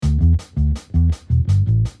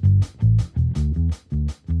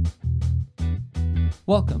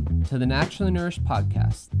Welcome to the Naturally Nourished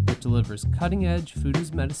podcast that delivers cutting-edge food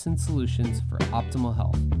as medicine solutions for optimal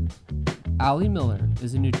health. Ali Miller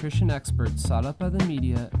is a nutrition expert sought out by the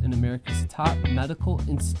media and America's top medical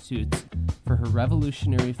institutes for her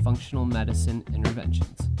revolutionary functional medicine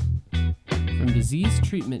interventions. From disease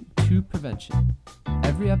treatment to prevention,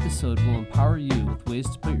 every episode will empower you with ways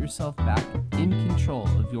to put yourself back in control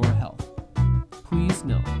of your health. Please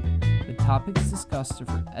note, the topics discussed are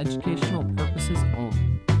for educational purposes only.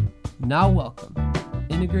 Now welcome,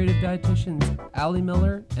 integrative dietitians Ali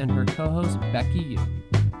Miller and her co-host Becky Yu.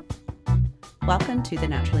 Welcome to the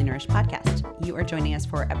Naturally Nourished podcast. You are joining us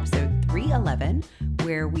for episode 311,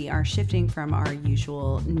 where we are shifting from our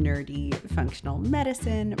usual nerdy functional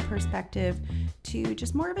medicine perspective to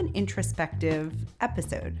just more of an introspective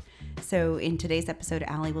episode. So in today's episode,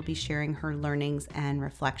 Ali will be sharing her learnings and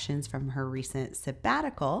reflections from her recent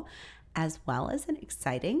sabbatical, as well as an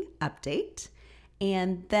exciting update.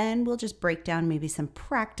 And then we'll just break down maybe some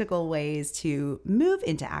practical ways to move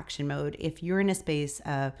into action mode if you're in a space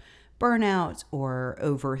of burnout or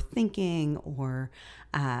overthinking or,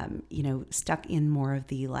 stuck in more of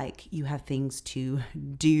the you have things to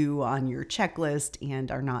do on your checklist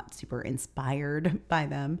and are not super inspired by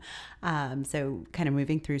them. So kind of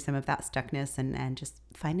moving through some of that stuckness and just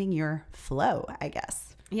finding your flow, I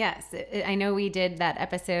guess. Yes, I know we did that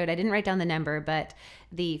episode. I didn't write down the number, but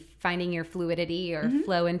the finding your fluidity or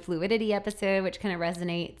flow and fluidity episode, which kind of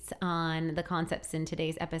resonates on the concepts in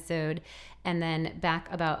today's episode. And then back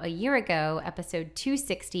about a year ago, episode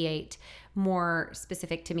 268, more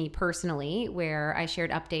specific to me personally, where I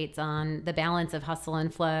shared updates on the balance of hustle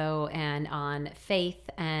and flow and on faith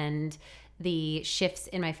and the shifts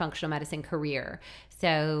in my functional medicine career.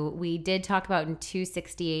 So we did talk about in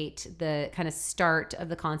 268 the kind of start of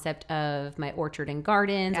the concept of my orchard and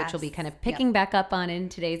gardens, which we'll be kind of picking back up on in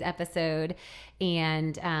today's episode,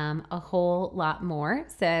 and a whole lot more.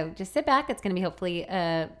 So just sit back. It's going to be hopefully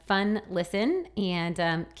a fun listen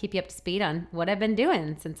and keep you up to speed on what I've been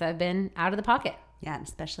doing since I've been out of the pocket. Yeah, and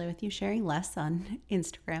especially with you sharing less on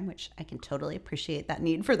Instagram, which I can totally appreciate that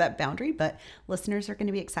need for that boundary, but listeners are going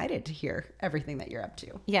to be excited to hear everything that you're up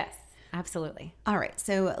to. Yes, absolutely. All right,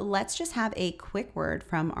 so let's just have a quick word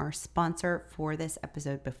from our sponsor for this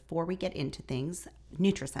episode before we get into things,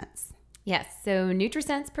 NutriSense. Yes, so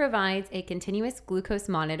NutriSense provides a continuous glucose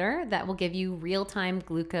monitor that will give you real-time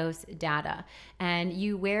glucose data. And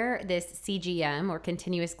you wear this CGM or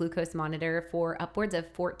continuous glucose monitor for upwards of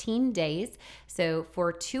 14 days. So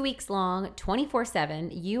for 2 weeks long,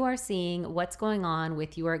 24/7, you are seeing what's going on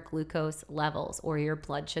with your glucose levels or your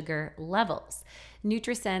blood sugar levels.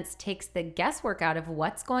 NutriSense takes the guesswork out of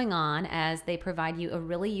what's going on as they provide you a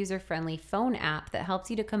really user-friendly phone app that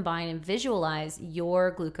helps you to combine and visualize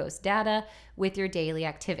your glucose data with your daily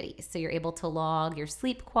activities. So you're able to log your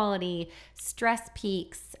sleep quality, stress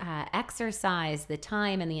peaks, exercise, the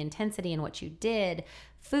time and the intensity and what you did,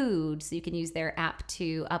 food. So you can use their app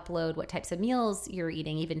to upload what types of meals you're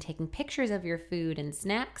eating, even taking pictures of your food and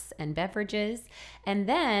snacks and beverages. And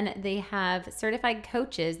then they have certified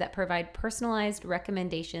coaches that provide personalized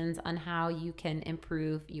recommendations on how you can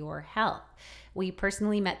improve your health. We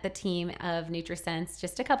personally met the team of NutriSense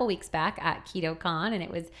just a couple weeks back at KetoCon, and it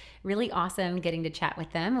was really awesome getting to chat with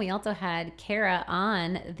them. We also had Kara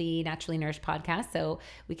on the Naturally Nourished podcast, so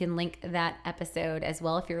we can link that episode as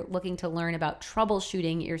well if you're looking to learn about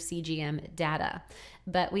troubleshooting your CGM data.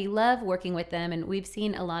 But we love working with them, and we've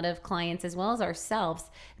seen a lot of clients as well as ourselves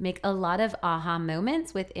make a lot of aha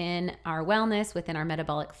moments within our wellness, within our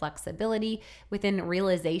metabolic flexibility, within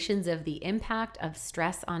realizations of the impact of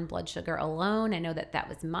stress on blood sugar alone. I know that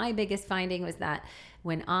was my biggest finding, was that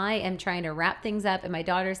when I am trying to wrap things up and my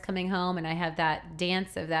daughter's coming home and I have that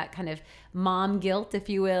dance of that kind of mom guilt, if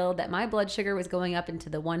you will, that my blood sugar was going up into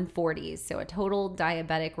the 140s. So a total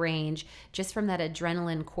diabetic range just from that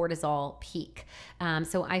adrenaline cortisol peak.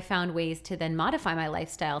 So I found ways to then modify my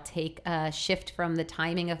lifestyle, take a shift from the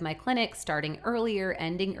timing of my clinic, starting earlier,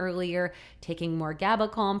 ending earlier, taking more GABA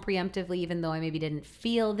Calm preemptively, even though I maybe didn't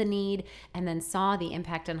feel the need, and then saw the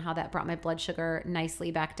impact on how that brought my blood sugar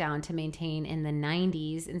nicely back down to maintain in the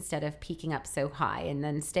 90s instead of peaking up so high and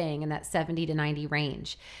then staying in that 70 to 90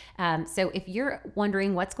 range. So if you're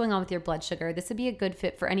wondering what's going on with your blood sugar, this would be a good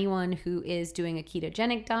fit for anyone who is doing a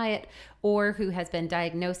ketogenic diet or who has been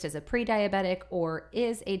diagnosed as a pre-diabetic or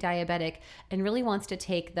is a diabetic and really wants to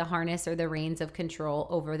take the harness or the reins of control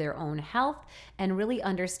over their own health and really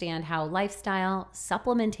understand how lifestyle,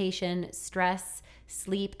 supplementation, stress,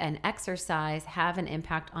 sleep, and exercise have an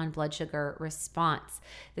impact on blood sugar response.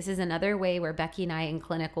 This is another way where Becky and I in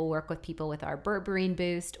clinic will work with people with our berberine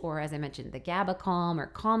boost, or as I mentioned, the GABA Calm or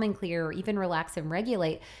Calm and Clear, or even Relax and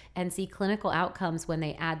Regulate, and see clinical outcomes when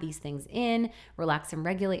they add these things in. Relax and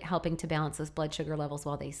Regulate helping to balance those blood sugar levels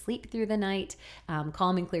while they sleep through the night,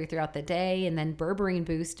 Calm and Clear throughout the day, and then berberine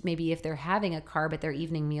boost maybe if they're having a carb at their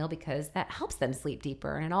evening meal, because that helps them sleep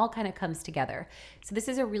deeper, and it all kind of comes together. So this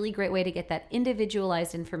is a really great way to get that individualized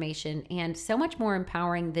information, and so much more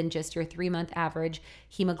empowering than just your 3-month average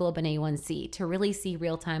hemoglobin A1C, to really see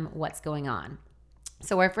real time what's going on.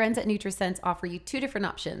 So our friends at NutriSense offer you 2 different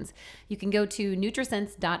options. You can go to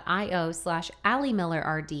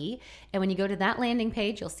nutrisense.io/AllieMillerRD. And when you go to that landing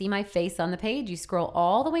page, you'll see my face on the page. You scroll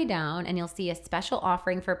all the way down and you'll see a special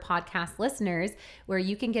offering for podcast listeners where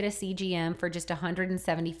you can get a CGM for just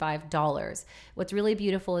 $175. What's really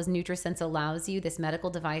beautiful is NutriSense allows you this medical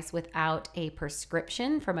device without a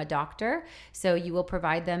prescription from a doctor. So you will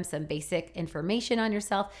provide them some basic information on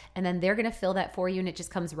yourself, and then they're going to fill that for you, and it just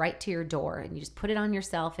comes right to your door, and you just put it on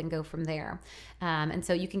yourself and go from there. And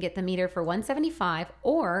so you can get the meter for $175,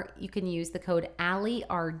 or you can use the code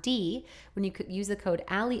AllieRD. When you use the code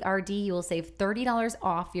AllieRD, you will save $30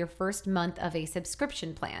 off your first month of a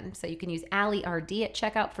subscription plan. So you can use AllieRD at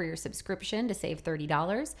checkout for your subscription to save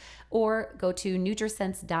 $30, or go to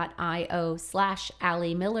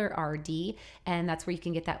nutrisense.io/AllieMillerRD, and that's where you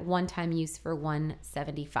can get that one-time use for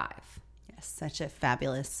 $175. Such a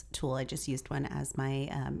fabulous tool. I just used one as my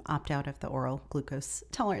opt-out of the oral glucose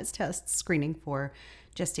tolerance test screening for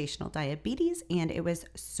gestational diabetes, and it was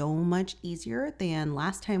so much easier than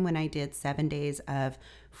last time when I did 7 days of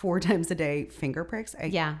 4 times a day finger pricks.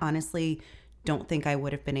 I honestly don't think I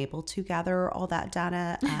would have been able to gather all that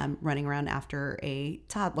data running around after a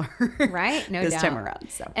toddler right? No this doubt. time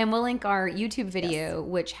around. So, and we'll link our YouTube video,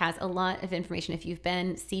 which has a lot of information if you've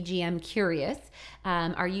been CGM curious.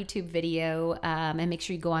 Our YouTube video, and make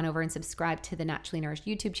sure you go on over and subscribe to the Naturally Nourished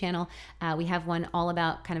YouTube channel. We have one all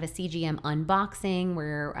about kind of a CGM unboxing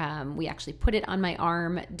where we actually put it on my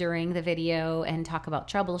arm during the video and talk about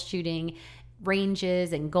troubleshooting,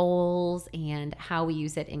 ranges and goals, and how we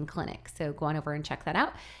use it in clinic. So go on over and check that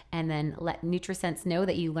out, and then let NutriSense know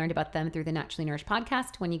that you learned about them through the Naturally Nourished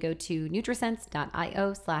podcast when you go to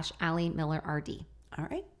nutrisense.io/AllieMillerRD. All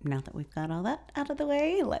right, now that we've got all that out of the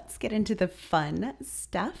way, let's get into the fun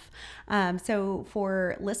stuff. So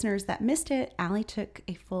for listeners that missed it, Allie took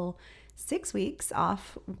a full 6 weeks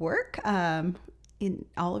off work in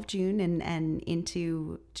all of June and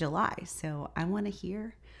into July. So I want to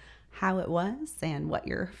hear how it was and what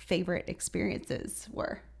your favorite experiences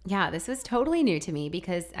were. Yeah, this was totally new to me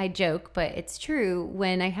because I joke, but it's true.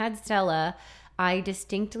 When I had Stella, I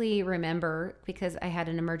distinctly remember, because I had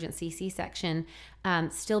an emergency C-section,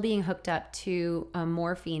 still being hooked up to a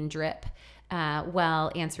morphine drip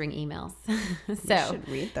while answering emails. So you should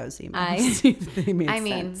read those emails. They made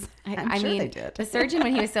sense. I'm sure they did. The surgeon,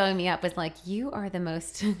 when he was sewing me up, was like, "You are the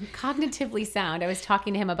most cognitively sound." I was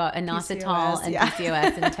talking to him about inositol and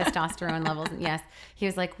PCOS and testosterone levels. And yes, he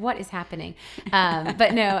was like, "What is happening?"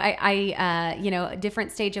 But no, I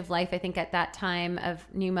different stage of life. I think at that time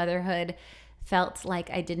of new motherhood, felt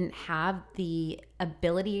like I didn't have the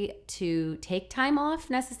ability to take time off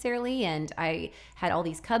necessarily. And I had all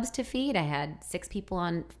these cubs to feed. I had 6 people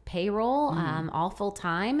on payroll, all full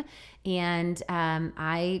time. And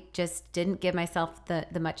I just didn't give myself the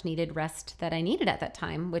much needed rest that I needed at that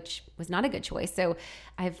time, which was not a good choice. So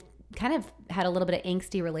I've kind of had a little bit of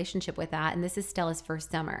angsty relationship with that. And this is Stella's first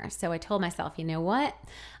summer. So I told myself, you know what?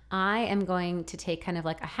 I am going to take kind of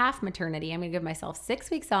like a half maternity. I'm going to give myself 6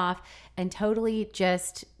 weeks off and totally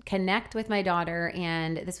just connect with my daughter.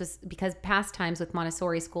 And this was because past times with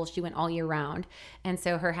Montessori school, she went all year round. And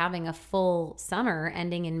so her having a full summer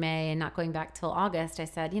ending in May and not going back till August, I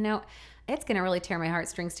said, it's going to really tear my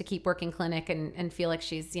heartstrings to keep working clinic and feel like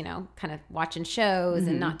she's, kind of watching shows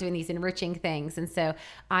and not doing these enriching things. And so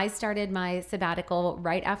I started my sabbatical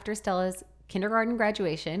right after Stella's kindergarten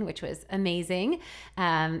graduation, which was amazing.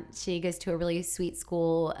 She goes to a really sweet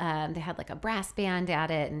school. They had like a brass band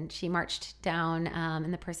at it, and she marched down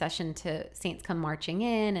in the procession to Saints Come Marching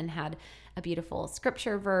In and had a beautiful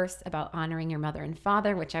scripture verse about honoring your mother and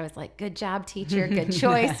father, which I was like, good job, teacher. Good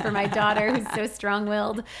choice for my daughter who's so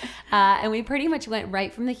strong-willed. And we pretty much went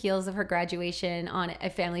right from the heels of her graduation on a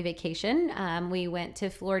family vacation. We went to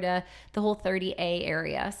Florida, the whole 30A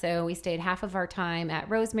area. So we stayed half of our time at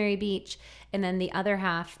Rosemary Beach and then the other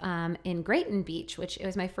half in Grayton Beach, which it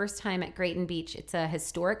was my first time at Grayton Beach. It's a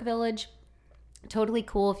historic village. Totally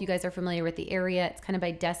cool if you guys are familiar with the area. It's kind of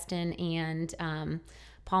by Destin and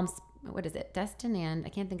Destin and I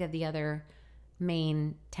can't think of the other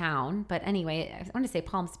main town. But anyway, I want to say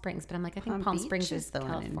Palm Springs, but I'm like, I think Palm Springs is the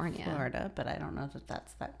California. one in Florida, but I don't know that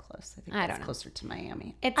that's that close. I think that's closer to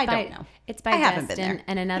Miami. I don't know. It's by haven't been Destin there.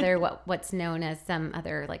 and another what's known as some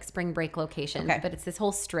other like spring break location, but it's this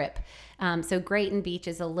whole strip. So Grayton Beach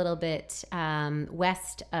is a little bit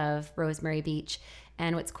west of Rosemary Beach.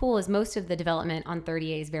 And what's cool is most of the development on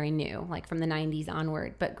 30A is very new, like from the 90s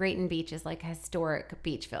onward. But Grayton Beach is like a historic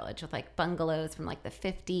beach village with like bungalows from like the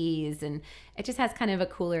 50s. And it just has kind of a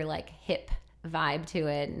cooler, like hip vibe to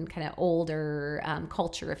it and kind of older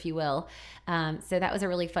culture, if you will. So that was a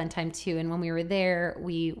really fun time too. And when we were there,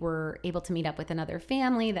 we were able to meet up with another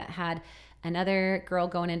family that had another girl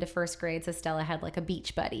going into first grade. So Stella had like a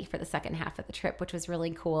beach buddy for the second half of the trip, which was really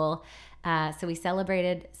cool. So we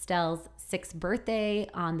celebrated Stella's 6th birthday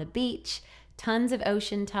on the beach, tons of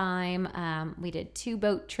ocean time. We did 2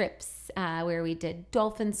 boat trips where we did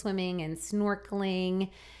dolphin swimming and snorkeling.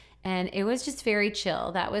 And it was just very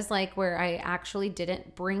chill. That was like where I actually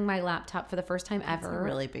didn't bring my laptop for the first time ever. That's a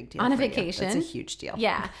really big deal on a for you. vacation. That's a huge deal.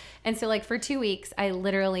 Yeah. And so like for 2 weeks, I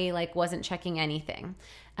literally like wasn't checking anything.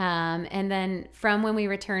 And then from when we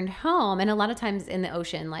returned home, and a lot of times in the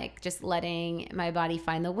ocean, like just letting my body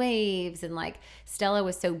find the waves, and like Stella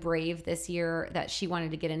was so brave this year that she wanted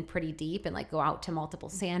to get in pretty deep and like go out to multiple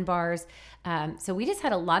sandbars. So we just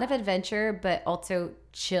had a lot of adventure, but also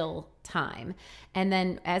chill time. And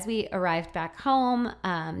then as we arrived back home,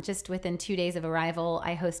 just within 2 days of arrival,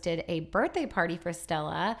 I hosted a birthday party for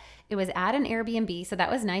Stella. It was at an Airbnb, so that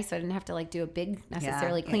was nice. So I didn't have to like do a big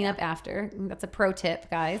necessarily cleanup after. That's a pro tip,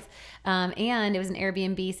 guys. And it was an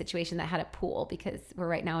Airbnb situation that had a pool because we're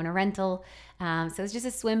right now in a rental. So it was just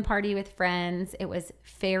a swim party with friends. It was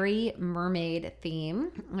fairy mermaid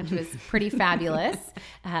theme, which was pretty fabulous.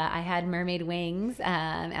 I had mermaid wings,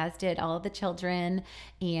 as did all of the children.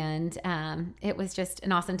 And it was just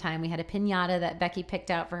an awesome time. We had a piñata that Becky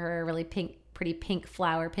picked out for her, really pretty pink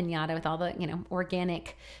flower piñata with all the,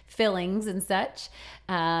 organic fillings and such.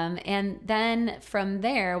 And then from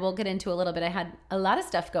there, we'll get into a little bit. I had a lot of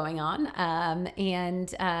stuff going on. And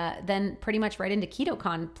then pretty much right into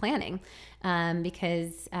KetoCon planning,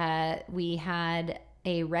 because we had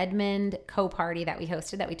a Redmond co-party that we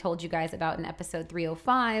hosted that we told you guys about in episode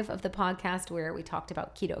 305 of the podcast, where we talked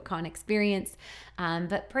about KetoCon experience.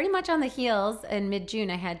 But pretty much on the heels in mid-June,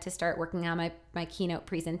 I had to start working on my keynote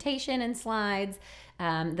presentation and slides,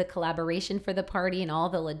 the collaboration for the party and all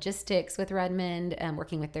the logistics with Redmond,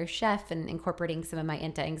 working with their chef and incorporating some of my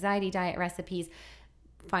anti-anxiety diet recipes,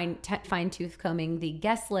 fine-tooth combing the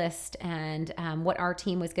guest list and what our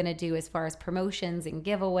team was going to do as far as promotions and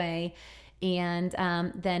giveaway. And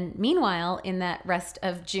then meanwhile, in that rest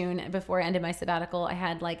of June before I ended my sabbatical, I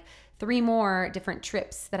had like 3 more different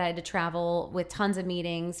trips that I had to travel with tons of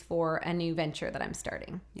meetings for a new venture that I'm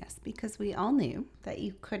starting. Yes, because we all knew that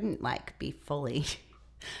you couldn't like be fully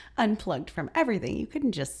unplugged from everything. You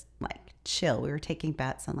couldn't just like chill. We were taking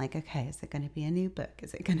bets on like, okay, is it going to be a new book?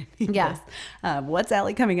 Is it going to be this? What's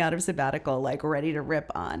Allie coming out of sabbatical like ready to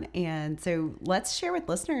rip on? And so let's share with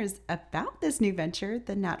listeners about this new venture,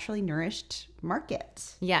 the Naturally Nourished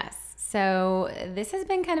Market. Yes. So this has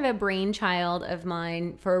been kind of a brainchild of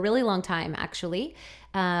mine for a really long time, actually.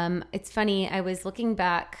 It's funny, I was looking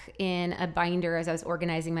back in a binder as I was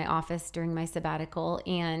organizing my office during my sabbatical,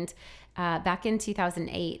 and back in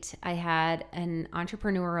 2008, I had an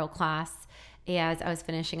entrepreneurial class as I was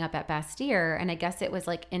finishing up at Bastyr, and I guess it was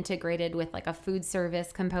like integrated with like a food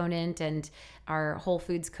service component and our Whole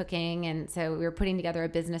Foods cooking, and so we were putting together a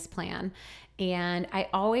business plan. And I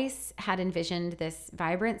always had envisioned this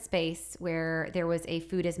vibrant space where there was a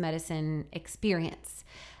food as medicine experience.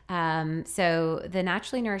 So the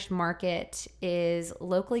Naturally Nourished Market is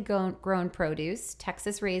locally grown produce,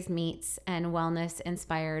 Texas-raised meats, and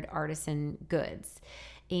wellness-inspired artisan goods.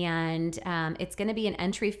 And it's going to be an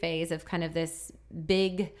entry phase of kind of this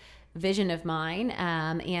big vision of mine.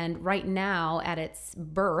 And right now, at its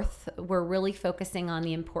birth, we're really focusing on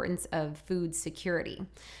the importance of food security.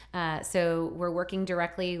 So we're working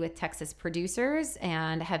directly with Texas producers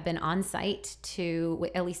and have been on site to,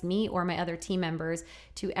 at least me or my other team members,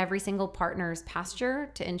 to every single partner's pasture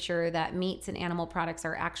to ensure that meats and animal products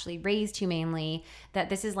are actually raised humanely, that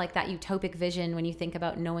this is like that utopic vision when you think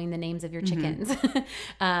about knowing the names of your chickens,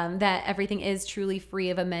 that everything is truly free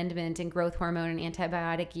of amendment and growth hormone and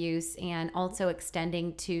antibiotic use, and also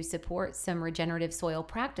extending to support some regenerative soil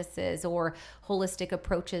practices or holistic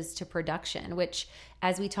approaches to production, which,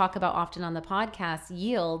 as we talk about often on the podcast,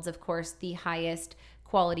 yields, of course, the highest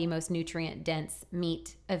quality, most nutrient dense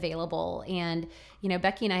meat available. And, you know,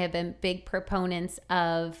 Becky and I have been big proponents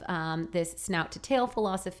of this snout to tail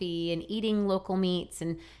philosophy and eating local meats.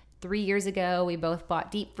 And 3 years ago, we both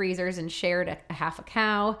bought deep freezers and shared a half a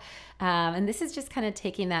cow. And this is just kind of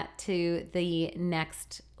taking that to the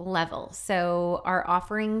next level. So our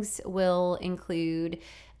offerings will include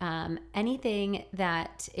anything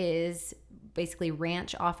that is basically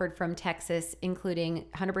ranch offered from Texas, including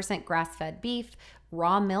 100% grass-fed beef,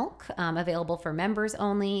 raw milk available for members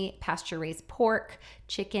only, pasture-raised pork,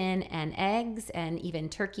 chicken and eggs, and even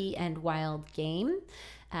turkey and wild game.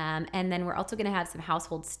 And then we're also going to have some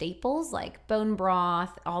household staples like bone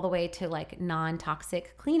broth, all the way to like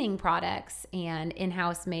non-toxic cleaning products and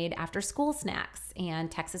in-house made after-school snacks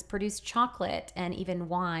and Texas-produced chocolate and even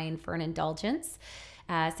wine for an indulgence.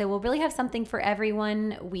 So we'll really have something for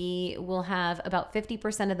everyone. We will have about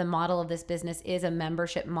 50% of the model of this business is a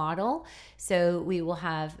membership model. So we will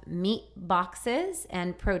have meat boxes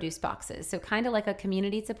and produce boxes. So kind of like a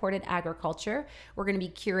community supported agriculture. We're going to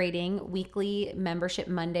be curating weekly membership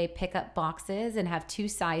Monday pickup boxes and have 2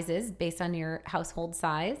 sizes based on your household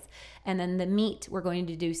size. And then the meat we're going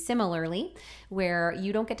to do similarly, where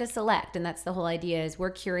you don't get to select. And that's the whole idea, is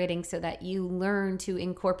we're curating so that you learn to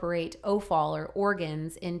incorporate offal or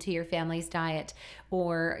organs into your family's diet,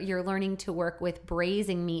 or you're learning to work with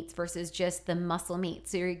braising meats versus just the muscle meat.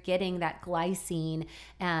 So you're getting that glycine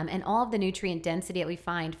and all of the nutrient density that we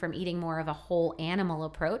find from eating more of a whole animal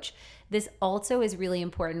approach. This also is really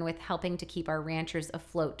important with helping to keep our ranchers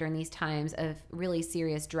afloat during these times of really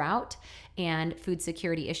serious drought and food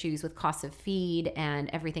security issues with costs of feed and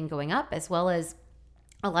everything going up, as well as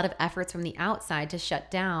a lot of efforts from the outside to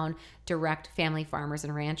shut down direct family farmers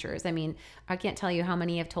and ranchers. I mean, I can't tell you how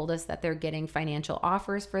many have told us that they're getting financial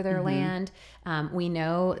offers for their land. We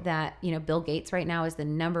know that, you know, Bill Gates right now is the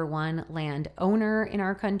 #1 land owner in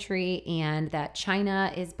our country, and that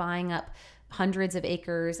China is buying up hundreds of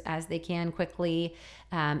acres as they can quickly.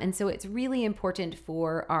 And so it's really important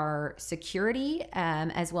for our security,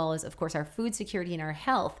 as well as, of course, our food security and our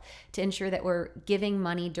health, to ensure that we're giving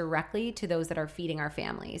money directly to those that are feeding our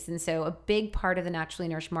families. And so a big part of the Naturally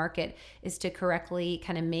Nourished market is to correctly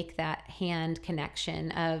kind of make that hand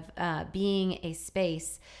connection of being a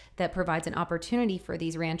space that provides an opportunity for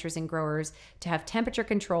these ranchers and growers to have temperature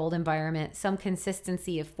controlled environment, some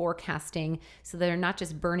consistency of forecasting, so they're not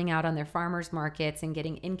just burning out on their farmers markets and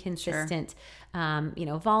getting inconsistent,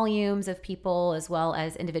 volumes of people, as well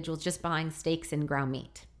as individuals just buying steaks and ground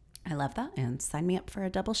meat. I love that. And sign me up for a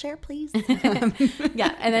double share, please.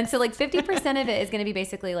 Yeah. And then so like 50% of it is going to be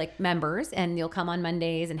basically like members, and you'll come on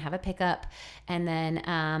Mondays and have a pickup. And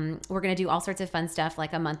then we're going to do all sorts of fun stuff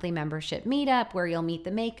like a monthly membership meetup where you'll meet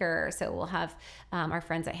the maker. So we'll have our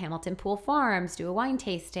friends at Hamilton Pool Farms do a wine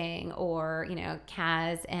tasting, or, you know,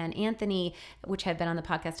 Kaz and Anthony, which have been on the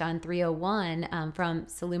podcast on 301 from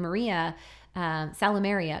Salumeria,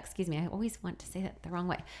 excuse me. I always want to say that the wrong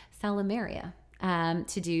way. Salumeria.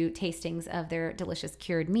 To do tastings of their delicious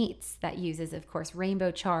cured meats that uses, of course, rainbow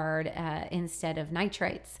chard instead of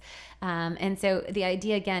nitrites. And so the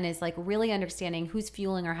idea, again, is like really understanding who's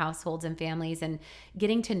fueling our households and families and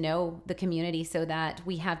getting to know the community so that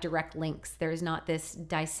we have direct links. There's not this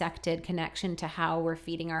dissected connection to how we're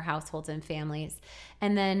feeding our households and families.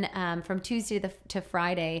 And then from Tuesday to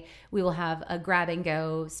Friday, we will have a grab and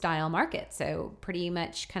go style market. So pretty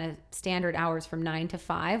much kind of standard hours from 9 to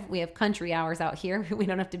 5. We have country hours out here. We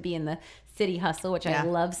don't have to be in the city hustle, which I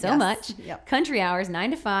love so much. Yep. Country hours,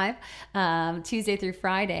 9 to 5, Tuesday through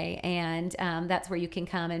Friday. And that's where you can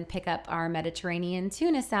come and pick up our Mediterranean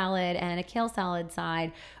tuna salad and a kale salad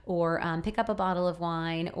side, or pick up a bottle of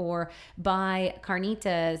wine, or buy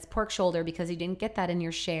carnitas, pork shoulder, because you didn't get that in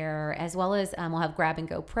your share, as well as we'll have grab and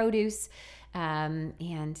go produce.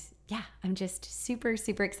 And yeah, I'm just super,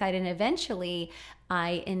 super excited. And eventually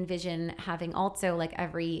I envision having also like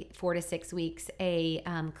every 4 to 6 weeks a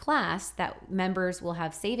class that members will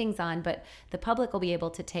have savings on, but the public will be able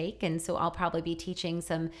to take. And so I'll probably be teaching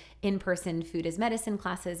some in-person food as medicine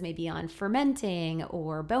classes, maybe on fermenting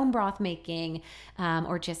or bone broth making,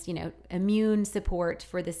 or just, immune support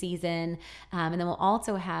for the season. And then we'll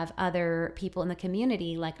also have other people in the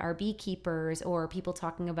community, like our beekeepers or people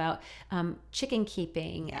talking about chicken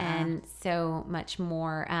keeping and so much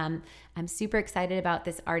more. I'm super excited about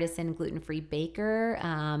this artisan gluten-free baker.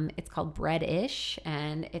 It's called Bread-ish,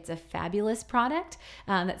 and it's a fabulous product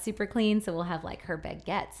that's super clean. So we'll have like her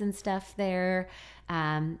baguettes and stuff there.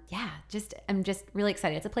 I'm just really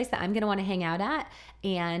excited. It's a place that I'm going to want to hang out at,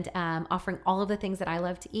 and offering all of the things that I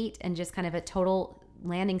love to eat, and just kind of a total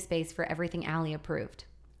landing space for everything Allie approved.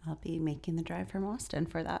 I'll be making the drive from Austin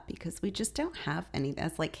for that, because we just don't have any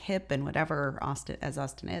that's like hip and whatever Austin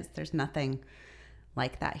is. There's nothing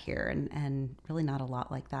like that here, and really not a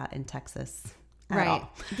lot like that in Texas at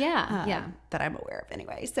all. Yeah. That I'm aware of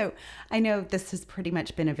anyway. So I know this has pretty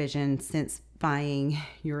much been a vision since buying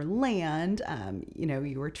your land.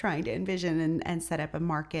 You were trying to envision and set up a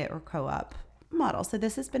market or co-op model. So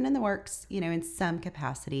this has been in the works, in some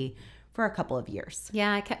capacity for a couple of years.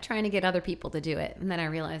 Yeah, I kept trying to get other people to do it, and then I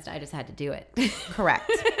realized I just had to do it. Correct.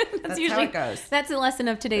 That's usually how it goes. That's the lesson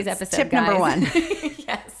of today's episode, tip guys. number 1.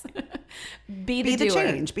 Yes. Be the doer.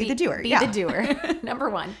 Change. Be the doer. Be the doer. Number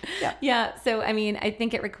 1. Yeah. So, I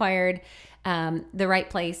think it required the right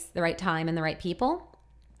place, the right time, and the right people.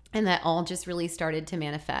 And that all just really started to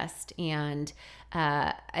manifest. And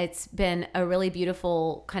it's been a really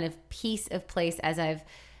beautiful kind of piece of place as I've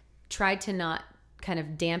tried to not kind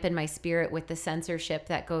of dampen my spirit with the censorship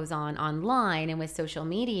that goes on online and with social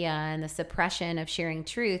media and the suppression of sharing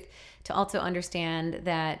truth, to also understand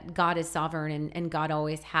that God is sovereign and God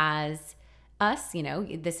always has us.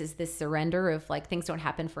 This is this surrender of like, things don't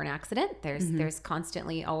happen for an accident. There's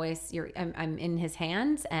constantly always I'm in his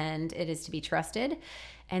hands, and it is to be trusted.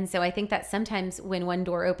 And so I think that sometimes when one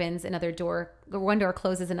door opens, one door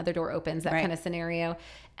closes, another door opens, that kind of scenario.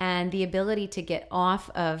 And the ability to get off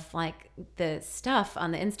of like the stuff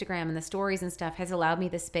on the Instagram and the stories and stuff has allowed me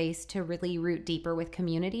the space to really root deeper with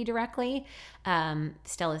community directly.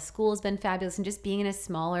 Stella's school has been fabulous, and just being in a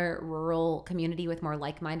smaller rural community with more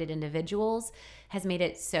like-minded individuals has made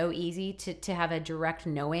it so easy to have a direct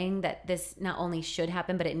knowing that this not only should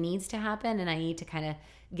happen, but it needs to happen, and I need to kind of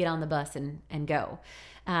get on the bus and go.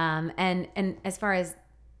 And as far as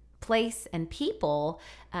place and people,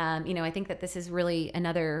 I think that this is really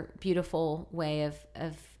another beautiful way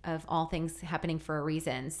of all things happening for a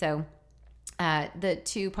reason. So the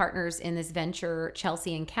two partners in this venture,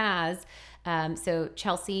 Chelsea and Kaz. So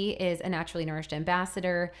Chelsea is a Naturally Nourished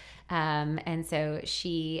ambassador. And so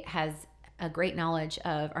she has a great knowledge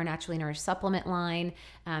of our Naturally Nourished supplement line.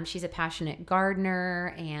 She's a passionate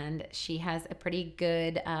gardener, and she has a pretty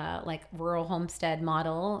good rural homestead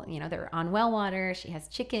model. They're on well water. She has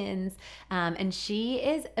chickens, and she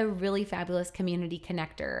is a really fabulous community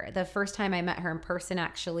connector. The first time I met her in person,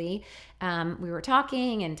 actually, we were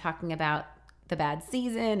talking about the bad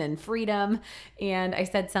season and freedom. And I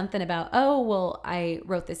said something about, I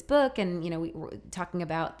wrote this book, and, we were talking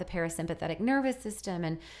about the parasympathetic nervous system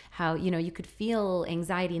and how, you could feel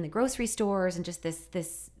anxiety in the grocery stores, and just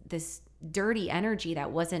this dirty energy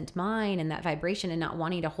that wasn't mine, and that vibration, and not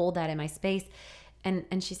wanting to hold that in my space.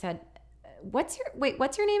 And she said, what's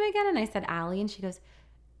your name again? And I said, Allie. And she goes,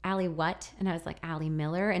 Allie what? And I was like, Allie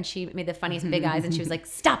Miller. And she made the funniest big eyes, and she was like,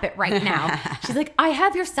 stop it right now. She's like, I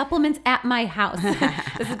have your supplements at my house.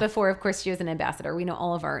 This is before, of course, she was an ambassador. We know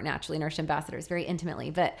all of our Naturally Nourished ambassadors very intimately,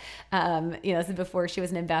 but this is before she was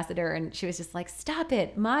an ambassador, and she was just like, stop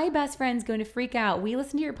it. My best friend's going to freak out. We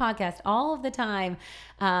listen to your podcast all of the time.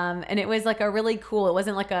 And it was like a really cool, it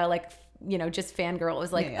wasn't like a just fangirl. It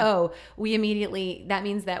was like, we immediately, that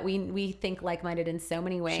means that we think like-minded in so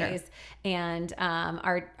many ways. Sure. And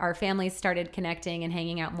our families started connecting and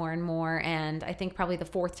hanging out more and more. And I think probably the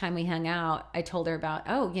 4th time we hung out, I told her about,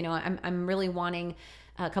 I'm really wanting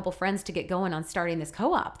a couple friends to get going on starting this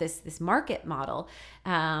co-op, this market model.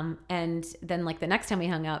 And then like the next time we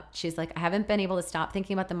hung out, she's like, I haven't been able to stop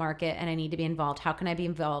thinking about the market, and I need to be involved. How can I be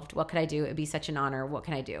involved? What could I do? It'd be such an honor. What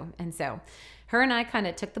can I do? And so her and I kind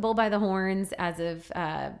of took the bull by the horns as of,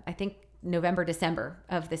 I think, November, December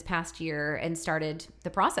of this past year, and started the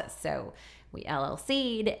process. So we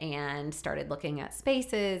LLC'd and started looking at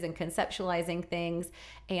spaces and conceptualizing things.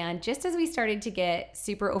 And just as we started to get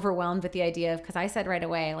super overwhelmed with the idea of, because I said right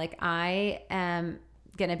away, like, I am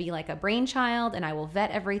going to be like a brainchild, and I will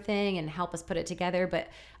vet everything and help us put it together. But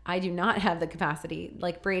I do not have the capacity,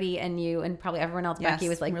 like Brady and you and probably everyone else. Yes. Becky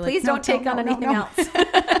was like, We're please don't take on anything else.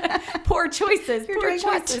 Poor choices. You're poor doing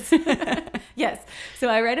choices. Yes. So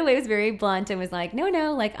I right away was very blunt and was like,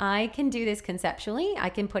 no, like I can do this conceptually. I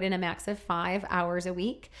can put in a max of 5 hours a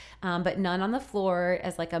week, but none on the floor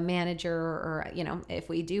as like a manager, or, you know, if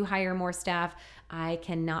we do hire more staff, I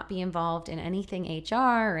cannot be involved in anything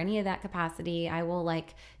HR or any of that capacity. I will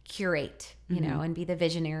like curate, you know, and be the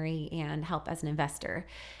visionary and help as an investor.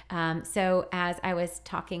 So as I was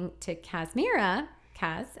talking to Kaz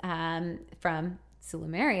from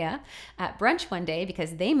Sulumeria at brunch one day,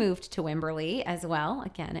 because they moved to Wimberley as well.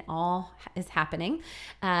 Again, it all is happening.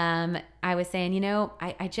 I was saying, you know,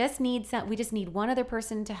 we just need one other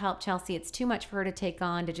person to help Chelsea. It's too much for her to take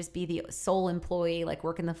on, to just be the sole employee, like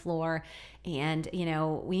working the floor. And, you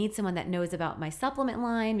know, we need someone that knows about my supplement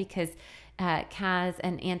line, because Kaz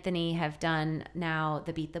and Anthony have done now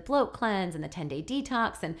the Beat the Bloat cleanse and the 10-day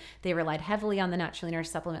detox, and they relied heavily on the Naturally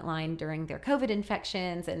Nourished supplement line during their COVID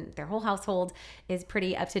infections, and their whole household is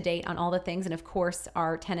pretty up to date on all the things. And of course,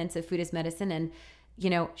 our tenets of food is medicine. And you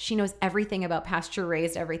know, she knows everything about pasture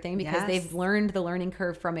raised everything, because they've learned the learning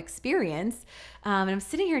curve from experience. And I'm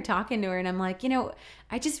sitting here talking to her and I'm like, you know,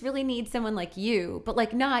 I just really need someone like you, but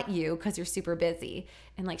like not you, because you're super busy.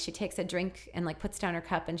 And like, she takes a drink and like puts down her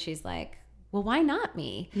cup and she's like, well, why not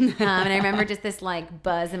me? And I remember just this like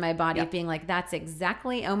buzz in my body of being like, that's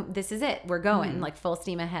exactly, this is it. We're going like full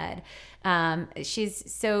steam ahead.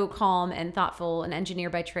 She's so calm and thoughtful, an engineer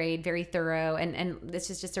by trade, very thorough. And this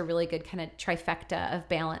is just a really good kind of trifecta of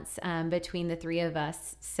balance between the three of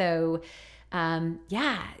us. So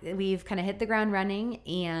we've kind of hit the ground running,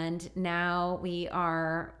 and now we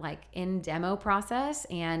are like in demo process,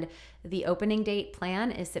 and the opening date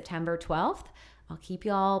plan is September 12th. I'll keep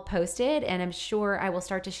you all posted, and I'm sure I will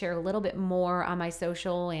start to share a little bit more on my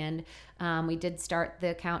social. And we did start the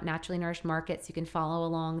account Naturally Nourished Markets. You can follow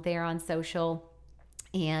along there on social.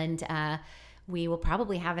 And we will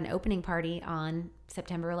probably have an opening party on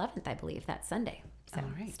September 11th, I believe. That's Sunday. So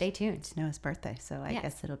stay tuned. It's Noah's birthday, so I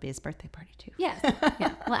guess it'll be his birthday party too. Yeah.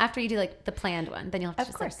 Well, after you do like the planned one, then you'll have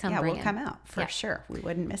to just come bring we'll come out for sure. We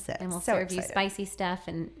wouldn't miss it. And we'll so serve excited. you spicy stuff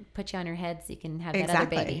and put you on your head so you can have that other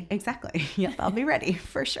baby. Exactly. Yep, I'll be ready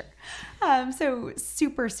for sure. So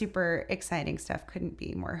super, super exciting stuff. Couldn't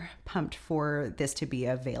be more pumped for this to be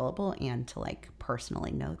available and to like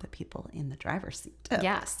personally know the people in the driver's seat.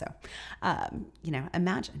 So, you know,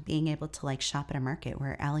 imagine being able to like shop at a market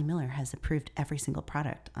where Allie Miller has approved every single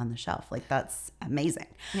product on the shelf. Like, that's amazing.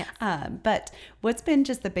 Yeah. But what's been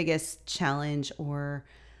just the biggest challenge or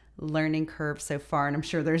learning curve so far? And I'm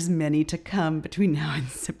sure there's many to come between now and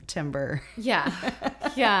September. Yeah.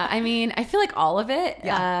 I mean, I feel like all of it.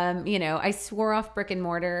 You know, I swore off brick and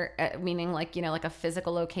mortar, meaning like, you know, like a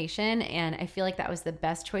physical location. And I feel like that was the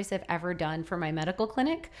best choice I've ever done for my medical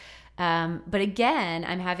clinic. But again,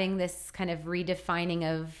 I'm having this kind of redefining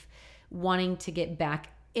of wanting to get back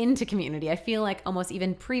into community. I feel like almost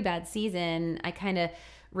even pre-bad season, I kind of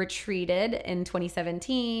retreated in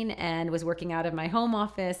 2017 and was working out of my home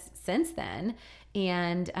office since then.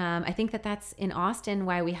 And I think that that's in Austin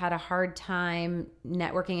why we had a hard time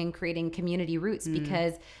networking and creating community roots,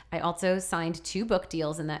 because I also signed 2 book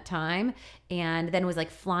deals in that time, and then was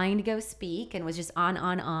like flying to go speak and was just on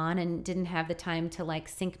and didn't have the time to like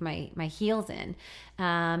sink my heels in.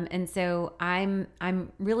 And so I'm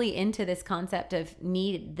really into this concept of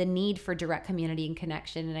the need for direct community and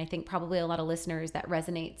connection. And I think probably a lot of listeners that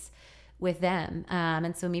resonates with them.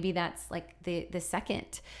 And so maybe that's like the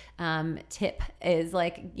second tip is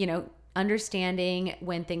like, you know, understanding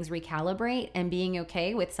when things recalibrate and being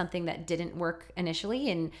okay with something that didn't work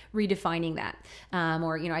initially and redefining that.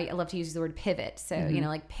 Or, you know, I love to use the word pivot. So, you know,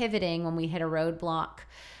 like pivoting when we hit a roadblock.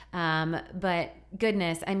 But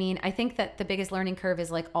goodness, I mean, I think that the biggest learning curve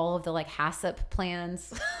is like all of the like HACCP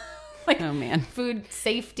plans. Like, oh man, food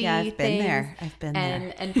safety. Yeah, I've been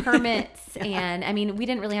there. And permits. And I mean, we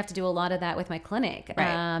didn't really have to do a lot of that with my clinic. Right.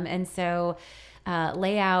 And so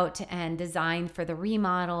layout and design for the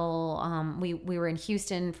remodel. We were in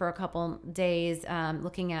Houston for a couple days,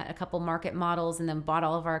 looking at a couple market models, and then bought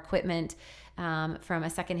all of our equipment from a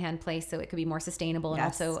secondhand place so it could be more sustainable and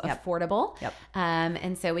also affordable. Yep.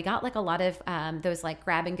 And so we got like a lot of those like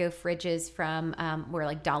grab and go fridges from where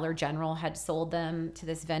like Dollar General had sold them to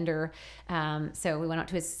this vendor. So we went out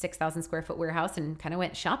to his 6,000 square foot warehouse and kind of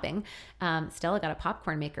went shopping. Stella got a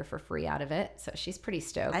popcorn maker for free out of it. So she's pretty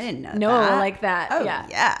stoked. I didn't know no, that. like that. Oh,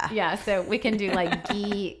 yeah. Yeah. So we can do like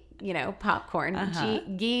ghee, you know, popcorn,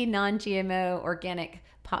 ghee, non-GMO, organic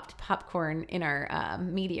popped popcorn in our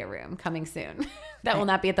media room coming soon. That will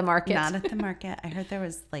not be at the market. Not at the market. I heard there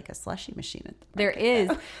was like a slushy machine at the market. There is.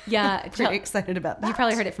 Though. Yeah. Very excited about that. You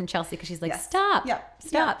probably heard it from Chelsea because she's like, Yes. stop. Yep.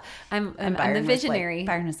 Stop. Yep. I'm the visionary.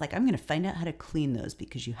 Byron was like, I'm going to find out how to clean those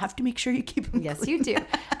because you have to make sure you keep them Yes, clean. you do.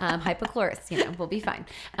 Hypochlorous, we'll be fine.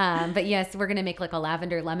 But yes, we're going to make like a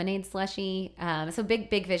lavender lemonade slushy. So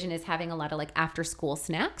big vision is having a lot of like after school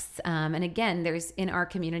snacks. And again, there's in our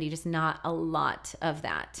community just not a lot of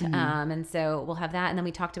that. And so we'll have that. And then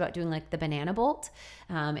we talked about doing like the banana bolt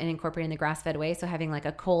and incorporating the grass-fed way. So having like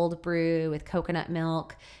a cold brew with coconut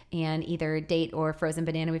milk and either date or frozen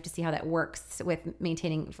banana. We have to see how that works with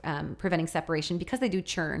maintaining, preventing separation because they do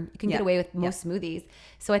churn. You can get away with most smoothies.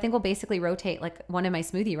 So I think we'll basically rotate like one of my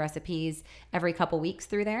smoothie recipes every couple weeks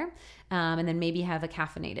through there. And then maybe have a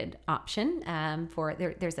caffeinated option for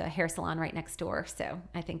there's a hair salon right next door. So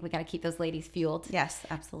I think we got to keep those ladies fueled. Yes,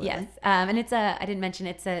 absolutely. Yes. And I didn't mention,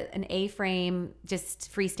 it's an A-frame,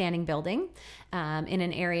 just freestanding building in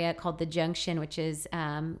an area called the Junction, which is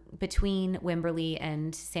between Wimberley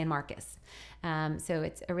and San Marcos. So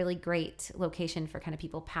it's a really great location for kind of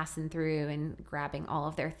people passing through and grabbing all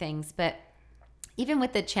of their things. But even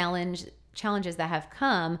with the challenges that have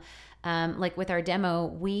come, like with our demo,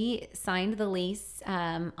 we signed the lease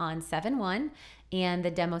on 7/1 and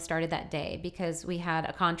the demo started that day because we had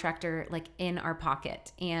a contractor like in our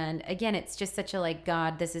pocket. And again, it's just such a like,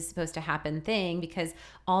 God, this is supposed to happen thing because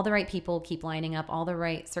all the right people keep lining up, all the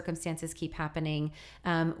right circumstances keep happening.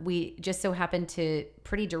 We just so happen to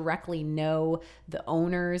pretty directly know the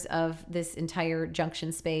owners of this entire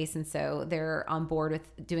Junction space. And so they're on board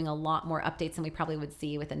with doing a lot more updates than we probably would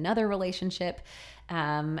see with another relationship.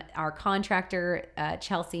 Our contractor,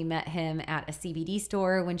 Chelsea, met him at a CBD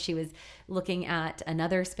store when she was looking at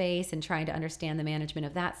another space and trying to understand the management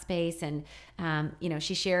of that space. And,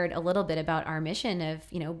 she shared a little bit about our mission of,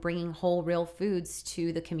 bringing whole, real foods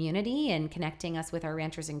to the community and connecting us with our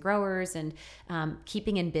ranchers and growers and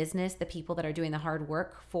keeping in business the people that are doing the hard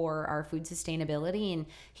work for our food sustainability. And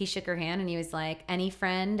he shook her hand and he was like, any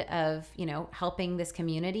friend of, helping this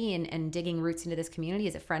community and digging roots into this community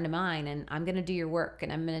is a friend of mine. And I'm going to do your work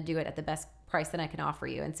and I'm going to do it at the best price that I can offer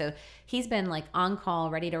you. And so he's been like on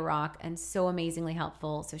call, ready to rock and so amazingly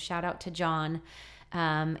helpful. So shout out to John.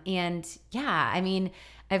 I've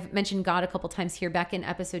mentioned God a couple times here. Back in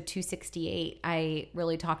episode 268, I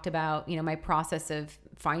really talked about, my process of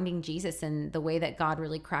finding Jesus and the way that God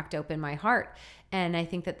really cracked open my heart. And I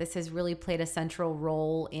think that this has really played a central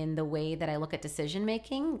role in the way that I look at decision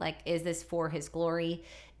making. Like, is this for his glory?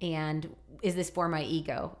 And is this for my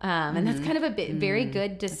ego? And that's kind of a very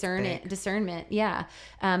good discernment. Yeah.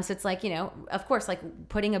 So it's like, of course, like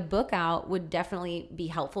putting a book out would definitely be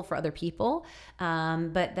helpful for other people.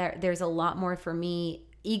 But there's a lot more for me,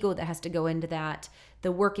 ego that has to go into that,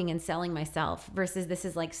 the working and selling myself versus this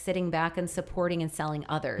is like sitting back and supporting and selling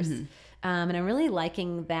others. And I'm really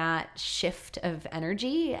liking that shift of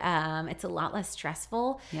energy. It's a lot less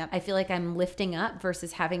stressful. Yep. I feel like I'm lifting up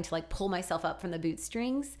versus having to like pull myself up from the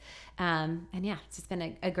bootstrings. It's just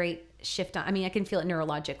been a great shift. I can feel it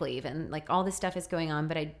neurologically even. Like all this stuff is going on,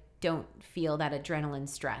 but I don't feel that adrenaline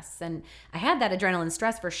stress. And I had that adrenaline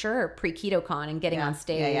stress for sure pre-KetoCon and getting on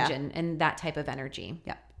stage and that type of energy.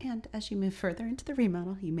 Yep. And as you move further into the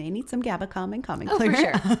remodel, you may need some GabaCalm and Calming Oh, Clear.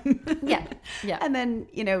 for sure. Yeah. And then,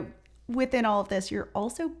 within all of this, you're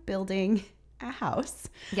also building a house,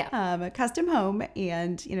 a custom home.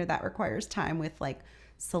 And, that requires time with like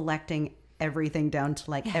selecting everything down to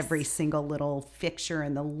like every single little fixture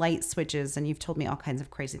and the light switches. And you've told me all kinds of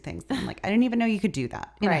crazy things. And I'm like, I didn't even know you could do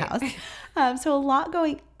that in a house. So a lot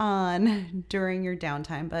going on during your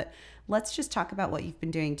downtime, but let's just talk about what you've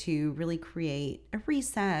been doing to really create a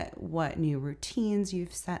reset, what new routines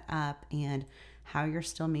you've set up, and how you're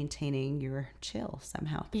still maintaining your chill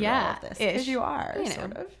somehow through all of this. Because you are,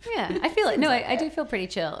 sort of. Yeah, I feel it. No, I do feel pretty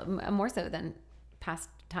chill, more so than past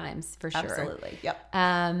times for sure. Absolutely. Yep.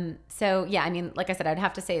 Like I said, I'd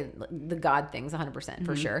have to say the God things 100%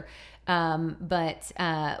 for sure. But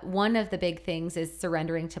one of the big things is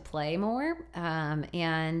surrendering to play more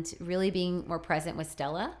and really being more present with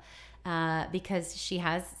Stella. Because she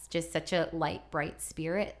has just such a light, bright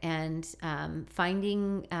spirit and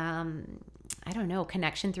finding,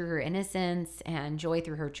 connection through her innocence and joy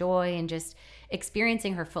through her joy and just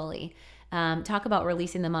experiencing her fully. Talk about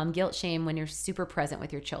releasing the mom guilt shame when you're super present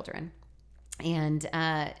with your children. And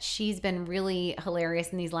she's been really hilarious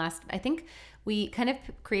in these last, I think we kind of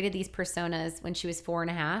created these personas when she was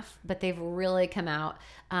 4.5, but they've really come out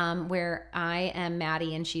where I am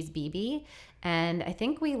Maddie and she's BB. And I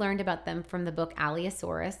think we learned about them from the book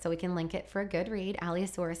Allosaurus, so we can link it for a good read.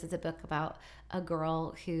 Allosaurus is a book about a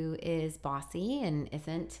girl who is bossy and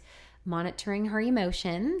isn't monitoring her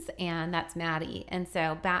emotions, and that's Maddie. And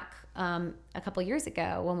so back a couple years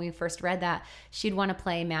ago when we first read that, she'd want to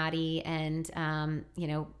play Maddie and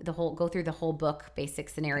go through the whole book, basic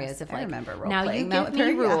scenarios of like, now you give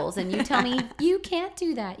me rules and you tell me you can't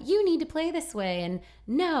do that, you need to play this way, and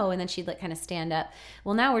no, and then she'd like kind of stand up.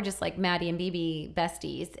 Well, now we're just like Maddie and BB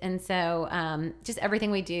besties, and so just everything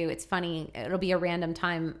we do, it's funny, it'll be a random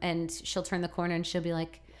time and she'll turn the corner and she'll be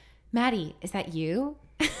like, Maddie, is that you?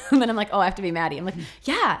 And then I'm like, oh, I have to be Maddie. I'm like,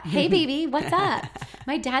 yeah, hey, baby, what's up?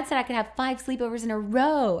 My dad said I could have 5 sleepovers in a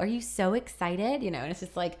row. Are you so excited? And it's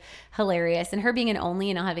just like hilarious. And her being an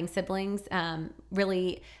only and not having siblings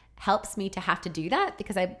really helps me to have to do that,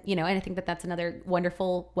 because and I think that that's another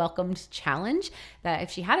wonderful welcomed challenge, that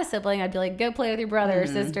if she had a sibling, I'd be like, go play with your brother or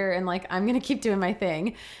sister, and like, I'm going to keep doing my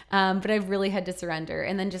thing. But I've really had to surrender.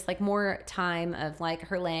 And then just like more time of like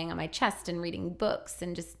her laying on my chest and reading books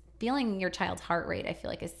and just feeling your child's heart rate, I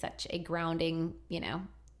feel like is such a grounding,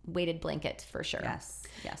 weighted blanket for sure.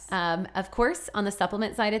 Yes. Of course, on the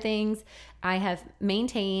supplement side of things, I have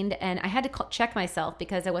maintained, and I had to check myself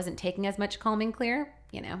because I wasn't taking as much Calming Clear.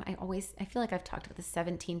 I feel like I've talked about this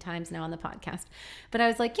 17 times now on the podcast, but I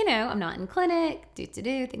was like, I'm not in clinic,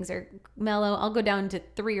 things are mellow. I'll go down to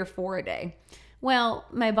 3 or 4 a day. Well,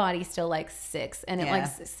 my body still likes 6, and it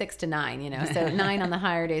likes 6 to 9, so 9 on the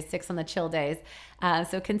higher days, 6 on the chill days.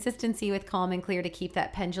 So consistency with Calming Clear to keep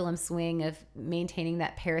that pendulum swing of maintaining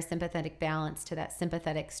that parasympathetic balance to that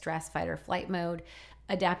sympathetic stress, fight, or flight mode.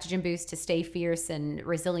 Adaptogen boost to stay fierce and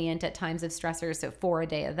resilient at times of stressors, so 4 a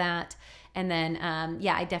day of that. And then,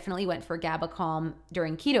 I definitely went for GABA Calm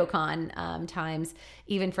during KetoCon times,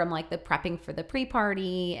 even from like the prepping for the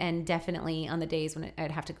pre-party, and definitely on the days when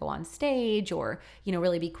I'd have to go on stage or,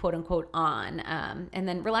 really be quote unquote on. And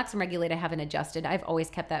then Relax and Regulate, I haven't adjusted. I've always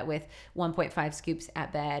kept that with 1.5 scoops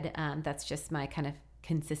at bed. That's just my kind of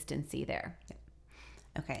consistency there.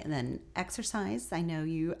 Okay, and then exercise. I know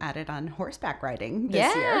you added on horseback riding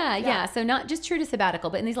this year. Yeah. So not just true to sabbatical,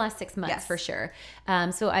 but in these last 6 months for sure.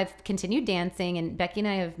 So I've continued dancing, and Becky and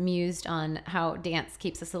I have mused on how dance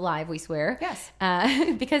keeps us alive, we swear. Yes.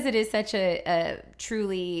 Because it is such a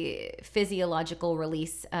truly physiological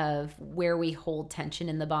release of where we hold tension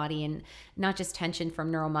in the body, and not just tension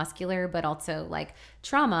from neuromuscular, but also like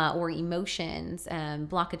trauma or emotions,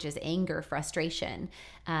 blockages, anger, frustration.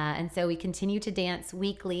 And so we continue to dance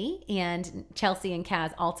weekly, and Chelsea and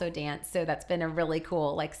Kaz also dance. So that's been a really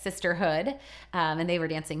cool like sisterhood. And they were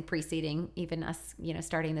dancing preceding even us,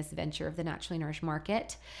 starting this venture of the Naturally Nourished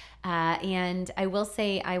Market. And I will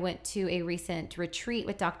say I went to a recent retreat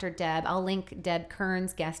with Dr. Deb. I'll link Deb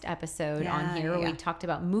Kern's guest episode on here where we talked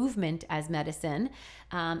about movement as medicine.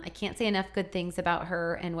 I can't say enough good things about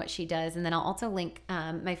her and what she does. And then I'll also link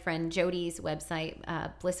my friend Jody's website,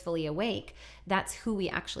 Blissfully Awake. That's who we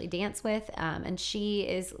actually dance with. And she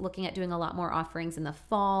is looking at doing a lot more offerings in the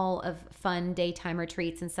fall of fun daytime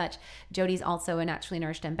retreats and such. Jody's also a Naturally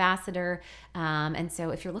Nourished ambassador. And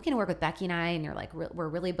so if you're looking to work with Becky and I, and you're like, we're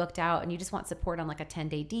really booked out, and you just want support on like a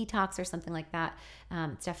 10-day detox or something like that,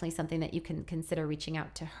 it's definitely something that you can consider reaching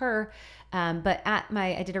out to her. But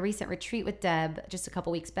I did a recent retreat with Deb just a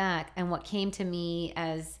couple weeks back, and what came to me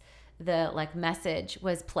as the like message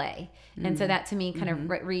was play. And so that to me kind of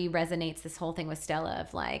resonates this whole thing with Stella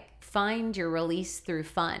of like, find your release through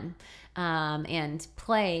fun. And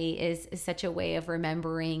play is such a way of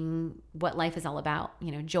remembering what life is all about,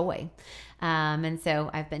 joy. And so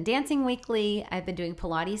I've been dancing weekly. I've been doing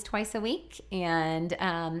Pilates twice a week, and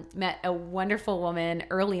met a wonderful woman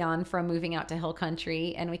early on from moving out to Hill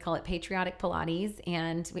Country, and we call it Patriotic Pilates.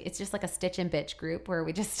 And it's just like a stitch and bitch group where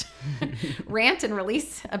we just rant and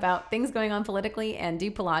release about things going on politically and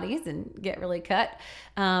do Pilates and get really cut.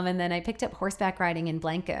 And then I picked up horseback riding in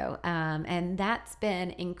Blanco. And that's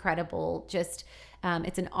been incredible. Just,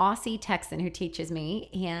 it's an Aussie Texan who teaches me,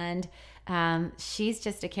 and she's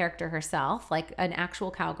just a character herself, like an actual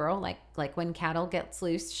cowgirl. Like when cattle gets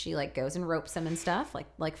loose, she like goes and ropes them and stuff,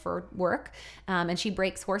 like for work. And she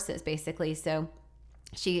breaks horses basically. So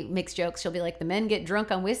she makes jokes. She'll be like, the men get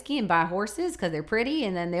drunk on whiskey and buy horses because they're pretty,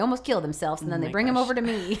 and then they almost kill themselves, and then they bring them over to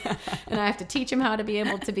me, and I have to teach them how to be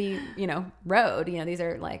able to be, rode. These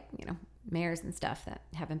are like, mares and stuff that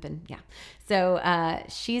haven't been. So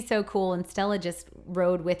she's so cool, and Stella just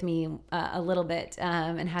rode with me a little bit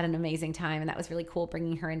and had an amazing time, and that was really cool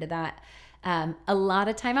bringing her into that. A lot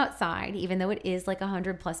of time outside, even though it is like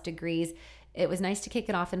 100+ degrees. it was nice to kick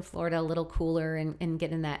it off in Florida, a little cooler and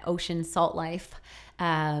get in that ocean salt life.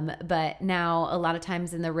 But now a lot of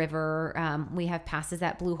times in the river, we have passes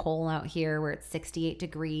at Blue Hole out here where it's 68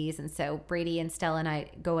 degrees. And so Brady and Stella and I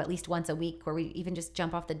go at least once a week, where we even just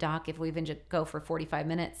jump off the dock if we even just go for 45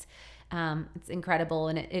 minutes. It's incredible,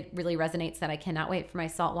 and it really resonates that I cannot wait for my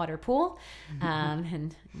saltwater pool.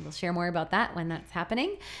 And we'll share more about that when that's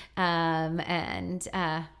happening.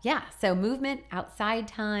 So movement, outside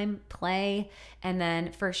time, play, and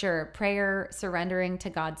then for sure, prayer, surrendering to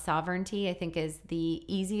God's sovereignty, I think is the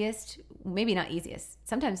easiest, maybe not easiest,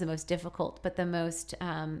 sometimes the most difficult, but the most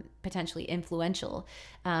potentially influential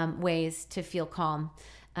ways to feel calm.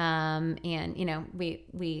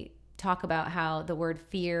 We talk about how the word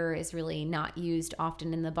fear is really not used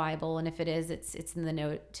often in the Bible, and if it is, it's in the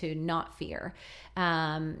note to not fear,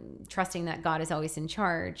 trusting that God is always in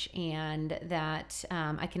charge, and that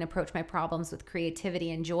I can approach my problems with creativity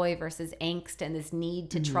and joy versus angst and this need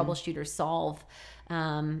to troubleshoot or solve.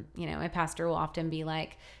 My pastor will often be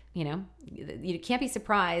like, you can't be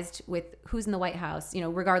surprised with who's in the White House,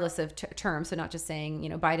 regardless of term. So not just saying,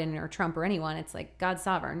 Biden or Trump or anyone, it's like God's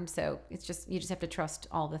sovereign. So it's just, you just have to trust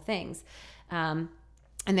all the things. And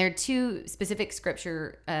there are two specific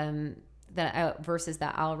scripture verses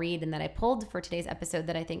that I'll read and that I pulled for today's episode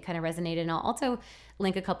that I think kind of resonated. And I'll also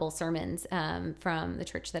link a couple sermons from the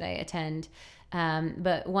church that I attend.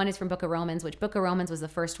 But one is from Book of Romans, which Book of Romans was the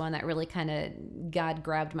first one that really kind of God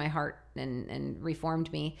grabbed my heart and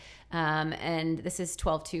reformed me. And this is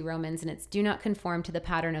 12:2 Romans, and it's, do not conform to the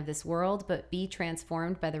pattern of this world, but be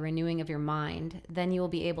transformed by the renewing of your mind. Then you will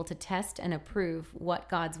be able to test and approve what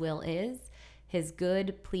God's will is, his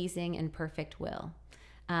good, pleasing, and perfect will.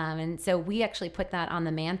 And so we actually put that on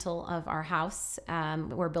the mantle of our house.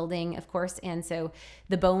 We're building, of course. And so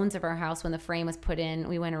the bones of our house, when the frame was put in,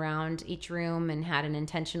 we went around each room and had an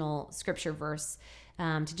intentional scripture verse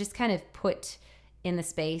to just kind of put in the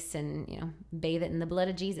space and, bathe it in the blood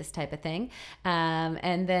of Jesus type of thing.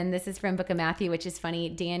 And then this is from Book of Matthew, which is funny.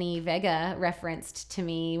 Danny Vega referenced to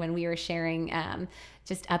me when we were sharing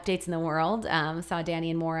just updates in the world. Saw Danny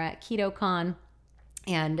and Maura at KetoCon.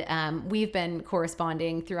 And we've been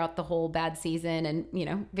corresponding throughout the whole bad season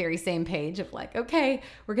and, very same page of like, okay,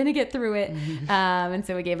 we're going to get through it. And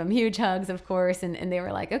so we gave them huge hugs, of course. And they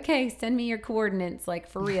were like, okay, send me your coordinates, like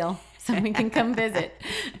for real, so we can come visit.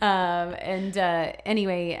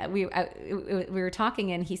 Anyway, we were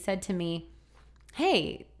talking and he said to me,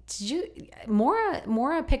 hey,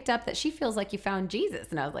 Maura picked up that she feels like you found Jesus.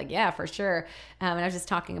 And I was like, yeah, for sure. And I was just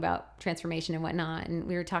talking about transformation and whatnot. And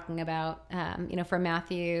we were talking about, from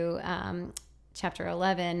Matthew chapter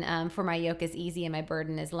 11, for my yoke is easy and my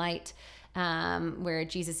burden is light. Where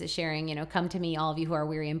Jesus is sharing, come to me, all of you who are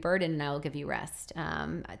weary and burdened, and I will give you rest.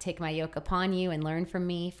 Take my yoke upon you and learn from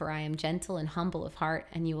me, for I am gentle and humble of heart,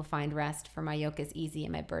 and you will find rest, for my yoke is easy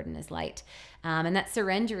and my burden is light. And that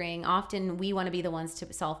surrendering, often we want to be the ones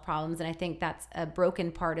to solve problems. And I think that's a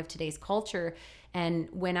broken part of today's culture. And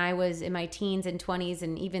when I was in my teens and 20s,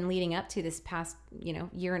 and even leading up to this past,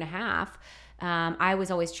 year and a half, I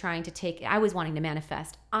was always I was wanting to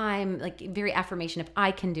manifest. I'm like very affirmation of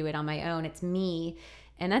I can do it on my own. It's me.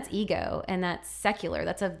 And that's ego, and that's secular.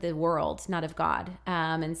 That's of the world, not of God.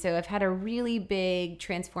 And so I've had a really big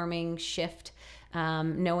transforming shift,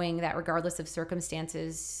 knowing that regardless of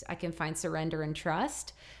circumstances, I can find surrender and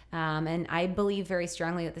trust. And I believe very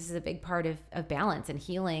strongly that this is a big part of balance and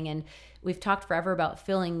healing. And we've talked forever about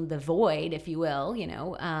filling the void, if you will,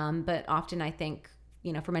 but often I think,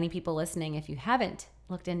 for many people listening, if you haven't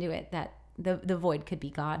looked into it, that the void could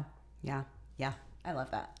be God. Yeah. Yeah. I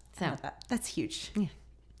love that. So, I love that. That's huge. Yeah.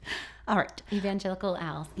 All right. Evangelical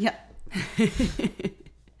Al. Yeah.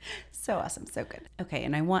 So awesome. So good. Okay.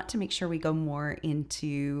 And I want to make sure we go more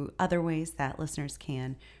into other ways that listeners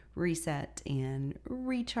can reset and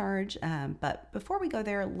recharge. But before we go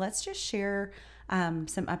there, let's just share some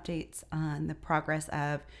updates on the progress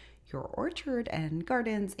of your orchard and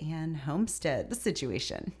gardens and homestead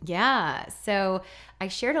situation. Yeah. So I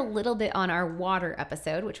shared a little bit on our water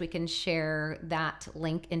episode, which we can share that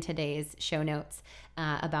link in today's show notes,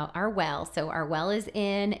 about our well. So our well is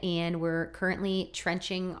in, and we're currently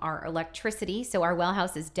trenching our electricity. So our well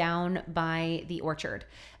house is down by the orchard.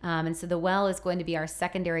 And so the well is going to be our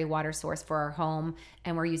secondary water source for our home,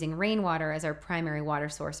 and we're using rainwater as our primary water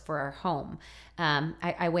source for our home.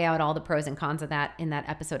 I weigh out all the pros and cons of that in that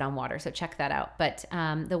episode on water, so check that out. But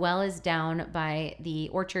the well is down by the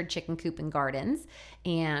orchard, chicken coop, and gardens,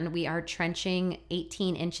 and we are trenching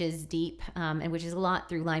 18 inches deep, and which is a lot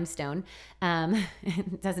through limestone.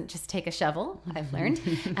 it doesn't just take a shovel, I've learned.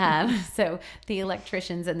 So the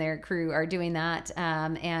electricians and their crew are doing that.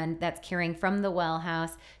 And that's carrying from the well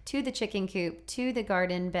house to the chicken coop, to the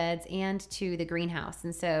garden beds, and to the greenhouse.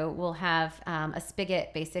 And so we'll have a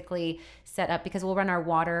spigot basically set up, because we'll run our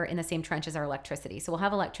water in the same trench as our electricity. So we'll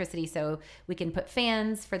have electricity so we can put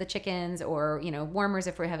fans for the chickens, or, warmers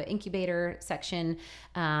if we have an incubator section.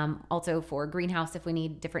 Also for greenhouse if we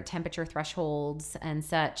need different temperature thresholds and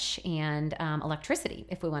such, and electricity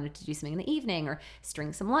if we wanted to do something in the evening, or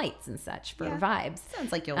string some lights and such for vibes.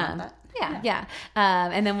 Sounds like you'll want that. Yeah.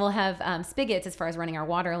 And then we'll have spigots as far as running our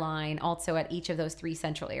water line also at each of those 3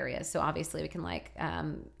 central areas. So obviously we can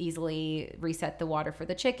easily reset the water for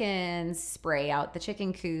the chickens, spray out the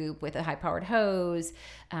chicken coop with a high-powered hose,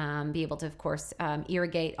 be able to, of course,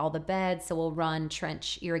 irrigate all the beds. So we'll run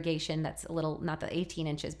trench irrigation that's a little, not the 18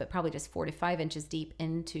 inches, but probably just 4 to 5 inches deep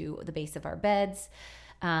into the base of our beds.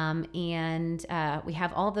 And we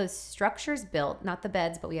have all those structures built, not the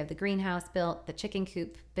beds, but we have the greenhouse built, the chicken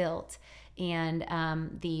coop built, and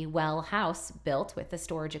the well house built with the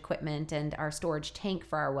storage equipment and our storage tank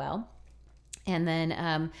for our well. And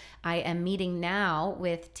then I am meeting now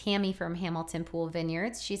with Tammy from Hamilton Pool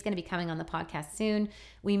Vineyards. She's going to be coming on the podcast soon.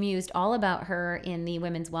 We mused all about her in the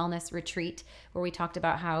Women's Wellness Retreat, where we talked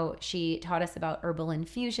about how she taught us about herbal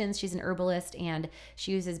infusions. She's an herbalist, and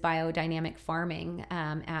she uses biodynamic farming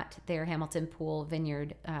at their Hamilton Pool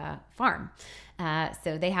Vineyard farm.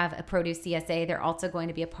 So they have a produce CSA. They're also going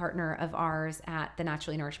to be a partner of ours at the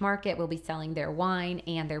Naturally Nourished Market. We'll be selling their wine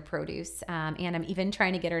and their produce. And I'm even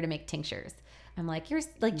trying to get her to make tinctures. I'm like, just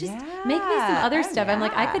make me some other stuff. I'm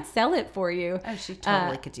like, I could sell it for you. Oh, she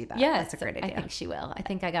totally could do that. Yeah, that's a great idea. I think she will. I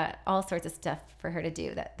think I got all sorts of stuff for her to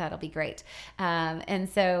do. That'll be great. And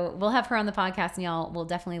so we'll have her on the podcast, and y'all will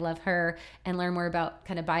definitely love her and learn more about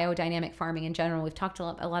kind of biodynamic farming in general. We've talked a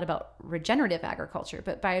lot about regenerative agriculture,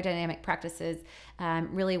 but biodynamic practices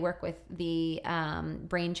really work with the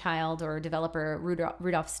brainchild or developer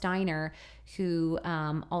Rudolf Steiner, who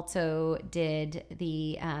also did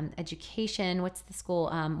the education. What's the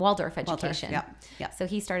school? Waldorf education. Yeah. So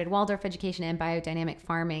he started Waldorf education and biodynamic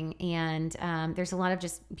farming. And there's a lot of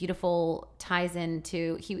just beautiful ties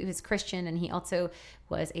into, he was Christian, and he also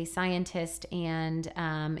was a scientist, and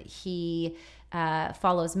he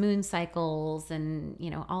follows moon cycles and,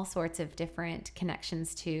 all sorts of different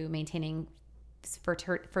connections to maintaining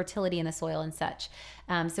fertility in the soil and such.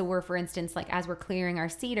 So we're, for instance, like as we're clearing our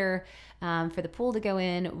cedar for the pool to go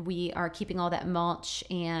in, we are keeping all that mulch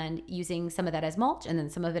and using some of that as mulch, and then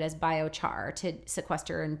some of it as biochar to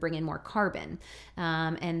sequester and bring in more carbon.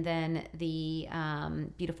 And then the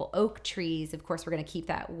beautiful oak trees, of course, we're going to keep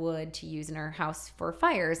that wood to use in our house for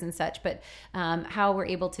fires and such. But how we're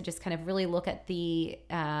able to just kind of really look at the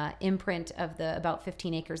imprint of the about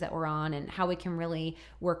 15 acres that we're on, and how we can really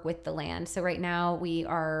work with the land. So right now we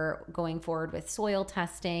are going forward with soil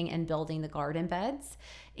testing and building the garden beds.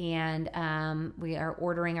 And we are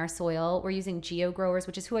ordering our soil. We're using GeoGrowers,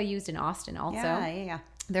 which is who I used in Austin also. Yeah.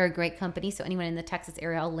 They're a great company. So anyone in the Texas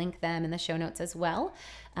area, I'll link them in the show notes as well.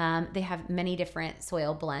 They have many different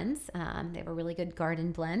soil blends. They have a really good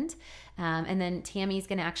garden blend. And then Tammy's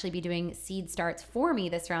going to actually be doing seed starts for me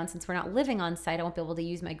this round. Since we're not living on site, I won't be able to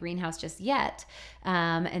use my greenhouse just yet.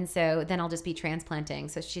 And so then I'll just be transplanting.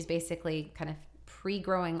 So she's basically kind of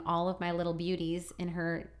pre-growing all of my little beauties in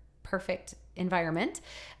her perfect environment.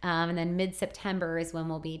 And then mid-September is when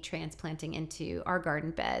we'll be transplanting into our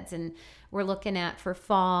garden beds. And we're looking at, for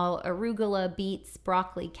fall, arugula, beets,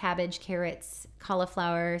 broccoli, cabbage, carrots,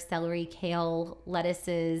 cauliflower, celery, kale,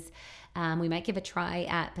 lettuces. We might give a try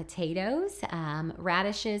at potatoes,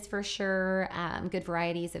 radishes for sure, good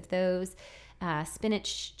varieties of those.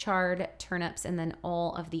 Spinach, chard, turnips, and then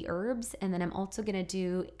all of the herbs. And then I'm also going to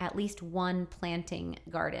do at least one planting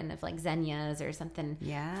garden of like zinnias or something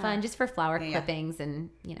fun, just for flower clippings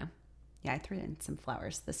and, Yeah, I threw in some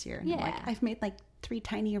flowers this year. And Yeah. I'm like, I've made like 3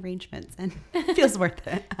 tiny arrangements, and it feels worth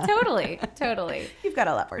it. Totally. You've got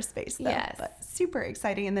a lot more space though. Yes. But super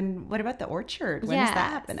exciting. And then what about the orchard? When is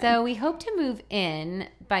that happening? So we hope to move in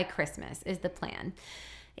by Christmas is the plan.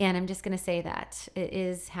 And I'm just going to say that it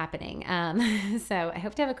is happening. So I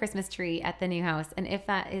hope to have a Christmas tree at the new house. And if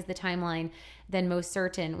that is the timeline, then most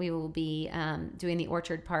certain we will be doing the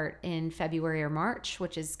orchard part in February or March,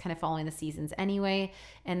 which is kind of following the seasons anyway.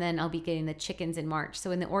 And then I'll be getting the chickens in March. So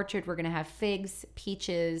in the orchard, we're going to have figs,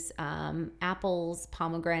 peaches, apples,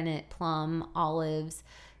 pomegranate, plum, olives,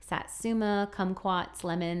 satsuma, kumquats,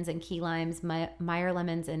 lemons, and key limes, Meyer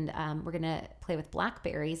lemons. And we're going to play with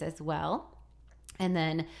blackberries as well. And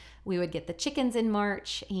then we would get the chickens in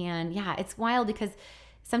March. And yeah, it's wild because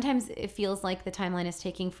sometimes it feels like the timeline is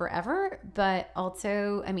taking forever, but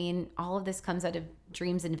also, I mean, all of this comes out of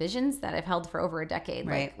dreams and visions that I've held for over a decade.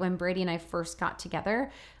 Right. Like when Brady and I first got together,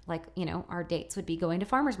 like, you know, our dates would be going to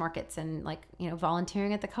farmers markets and like, you know,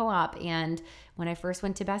 volunteering at the co-op. And when I first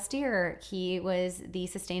went to Bastyr, he was the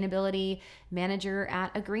sustainability manager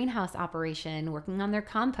at a greenhouse operation working on their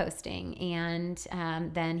composting. And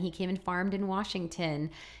then he came and farmed in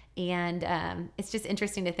Washington. And it's just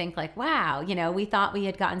interesting to think like, wow, you know, we thought we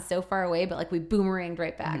had gotten so far away, but like we boomeranged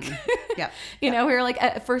right back. Yeah. You know, we were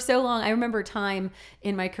like, for so long, I remember time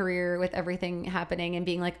in my career with everything happening and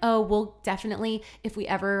being like, oh, we'll definitely, if we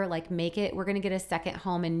ever like make it, we're going to get a second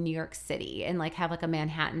home in New York City and like have like a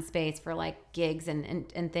Manhattan space for like gigs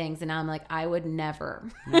and things. And now I'm like, I would never.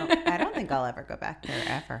 No, I don't think I'll ever go back there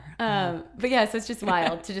ever. But yeah, so it's just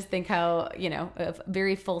wild to just think how, you know, a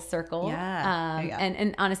very full circle. Yeah.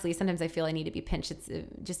 And honestly, sometimes I feel I need to be pinched. It's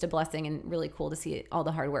just a blessing and really cool to see all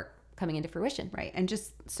the hard work coming into fruition. Right. And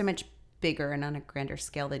just so much bigger and on a grander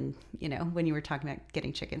scale than, you know, when you were talking about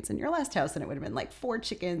getting chickens in your last house and it would have been like 4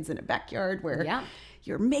 chickens in a backyard where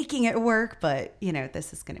you're making it work. But, you know,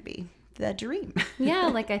 this is going to be the dream. Yeah.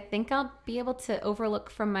 Like I think I'll be able to overlook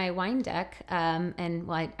from my wine deck. And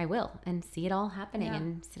well, I will and see it all happening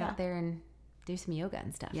and sit out there and do some yoga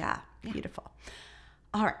and stuff. Yeah. Beautiful.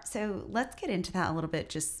 All right. So let's get into that a little bit.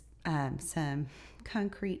 Just some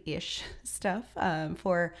concrete-ish stuff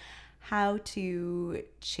for how to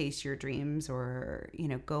chase your dreams or, you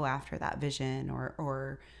know, go after that vision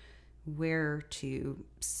or where to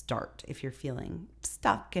start if you're feeling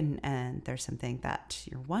stuck and there's something that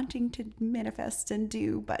you're wanting to manifest and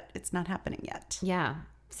do, but it's not happening yet. Yeah.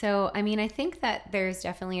 So, I mean, I think that there's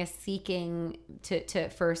definitely a seeking to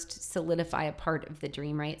first solidify a part of the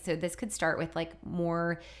dream, right? So this could start with like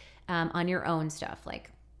more on your own stuff, like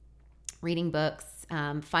reading books,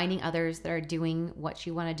 finding others that are doing what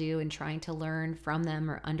you want to do and trying to learn from them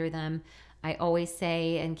or under them. I always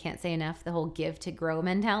say, and can't say enough, the whole give to grow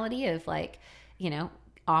mentality of like, you know,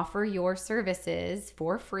 offer your services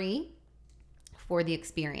for free for the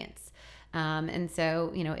experience. And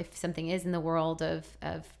so, you know, if something is in the world of,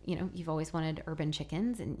 you know, you've always wanted urban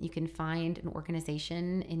chickens and you can find an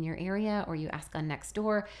organization in your area or you ask on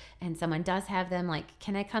Nextdoor and someone does have them, like,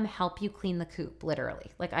 can I come help you clean the coop? Literally.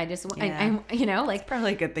 Like, I just, I'm, you know, like, it's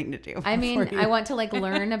probably a good thing to do. I mean, I want to like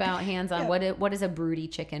learn about hands-on. What is a broody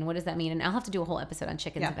chicken? What does that mean? And I'll have to do a whole episode on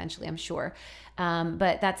chickens eventually, I'm sure.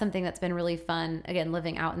 But that's something that's been really fun. Again,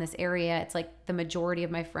 living out in this area, it's like the majority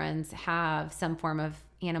of my friends have some form of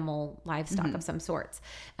animal livestock of some sorts.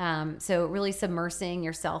 So really submersing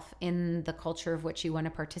yourself in the culture of which you want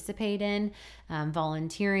to participate in,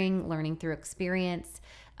 volunteering, learning through experience.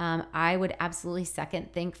 I would absolutely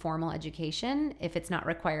second think formal education if it's not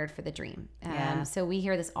required for the dream. So we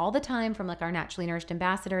hear this all the time from like our naturally nourished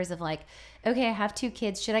ambassadors of like, okay, I have 2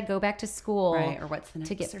 kids. Should I go back to school? Right. Or what's the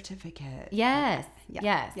next certificate? Yes. Okay.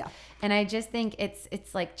 Yes. Yeah. And I just think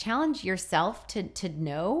it's like challenge yourself to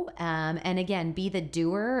know. And again, be the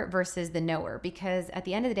doer versus the knower, because at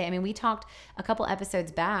the end of the day, I mean, we talked a couple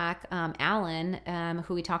episodes back, Alan,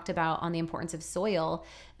 who we talked about on the importance of soil,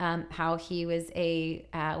 how he was a,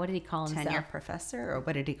 what did he call himself? Tenure professor, or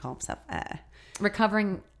what did he call himself?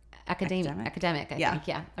 Recovering academic, I Yeah. think.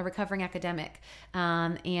 Yeah. A recovering academic.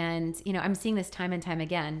 And, you know, I'm seeing this time and time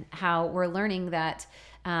again, how we're learning that,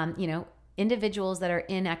 you know, individuals that are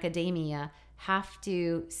in academia have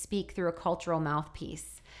to speak through a cultural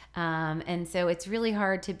mouthpiece. And so it's really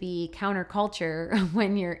hard to be counterculture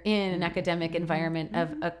when you're in an academic environment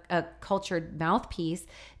of a cultured mouthpiece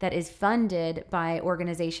that is funded by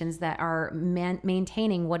organizations that are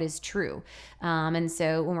maintaining what is true. And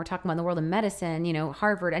so when we're talking about the world of medicine, you know,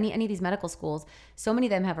 Harvard, any of these medical schools, so many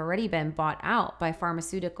of them have already been bought out by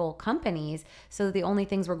pharmaceutical companies. So the only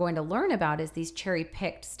things we're going to learn about is these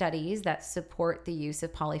cherry-picked studies that support the use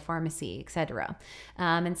of polypharmacy, et cetera.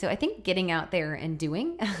 And so I think getting out there and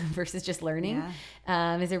doing versus just learning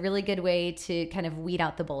is a really good way to kind of weed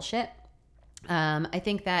out the bullshit. I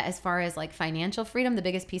think that as far as like financial freedom, the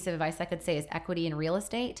biggest piece of advice I could say is equity in real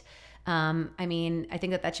estate. I mean, I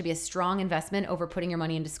think that should be a strong investment over putting your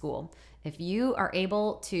money into school. If you are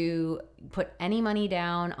able to put any money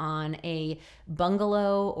down on a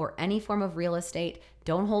bungalow or any form of real estate,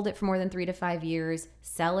 don't hold it for more than 3 to 5 years,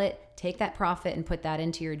 sell it, take that profit and put that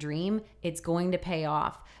into your dream. It's going to pay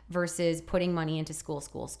off versus putting money into school.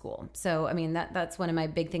 So, I mean, that's one of my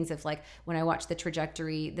big things of like, when I watch the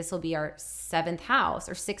trajectory, this will be our 7th house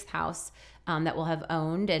or 6th house that we'll have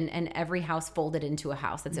owned, and every house folded into a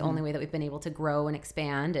house. That's the only way that we've been able to grow and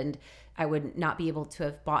expand. And I would not be able to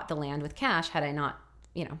have bought the land with cash had I not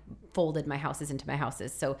folded my houses into my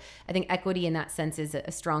houses. So I think equity in that sense is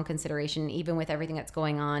a strong consideration, even with everything that's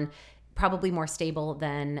going on, probably more stable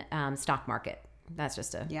than stock market. That's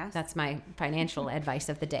just that's my financial advice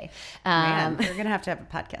of the day. Man, we're going to have a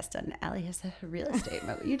podcast on Allie has a real estate.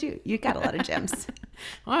 You got a lot of gems.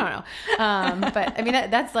 I don't know. But I mean,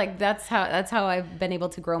 that's how I've been able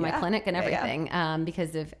to grow my clinic and everything,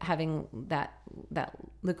 because of having that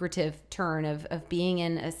lucrative turn of being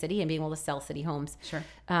in a city and being able to sell city homes. Sure.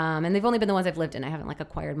 And they've only been the ones I've lived in. I haven't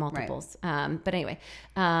acquired multiples. Right. But anyway,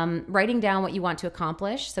 writing down what you want to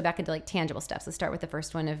accomplish. So back into tangible steps. Let's start with the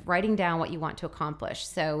first one of writing down what you want to accomplish.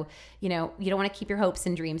 So, you don't want to keep your hopes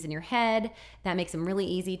and dreams in your head. That makes them really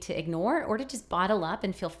easy to ignore or to just bottle up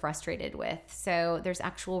and feel frustrated with. So there's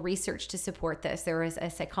actual research to support this. There was a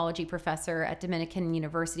psychology professor at Dominican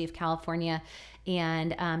University of California,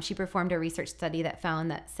 and she performed a research study that found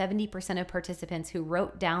that 70% of participants who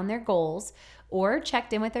wrote down their goals or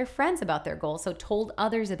checked in with their friends about their goals, so told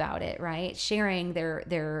others about it, right, sharing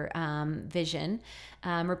their vision,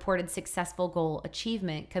 reported successful goal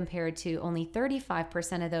achievement compared to only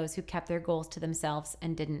 35% of those who kept their goals to themselves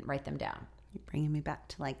and didn't write them down. You're bringing me back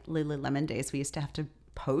to Lululemon days. We used to have to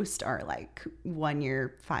post our 1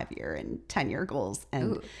 year, 5 year, and 10-year goals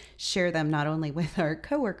and share them not only with our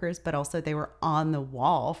coworkers, but also they were on the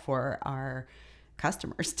wall for our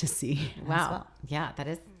customers to see. Wow. As well. Yeah,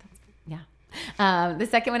 that's. The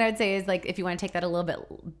second one I would say is if you want to take that a little bit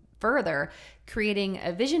further, creating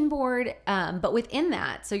a vision board, but within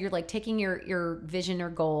that, so you're taking your vision or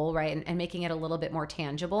goal, right, and making it a little bit more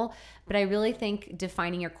tangible. But I really think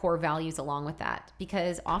defining your core values along with that,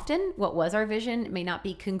 because often what was our vision may not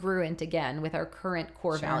be congruent again with our current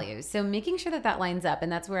core values. So making sure that lines up,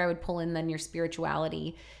 and that's where I would pull in then your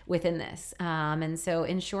spirituality within this. And so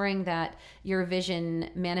ensuring that your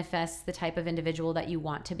vision manifests the type of individual that you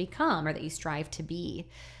want to become or that you strive to be.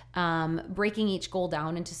 Breaking each goal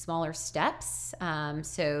down into smaller steps.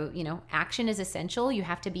 So, action is essential. You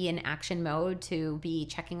have to be in action mode to be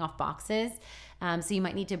checking off boxes. So you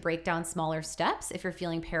might need to break down smaller steps if you're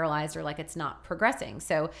feeling paralyzed or it's not progressing.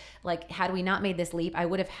 So had we not made this leap, I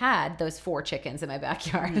would have had those 4 chickens in my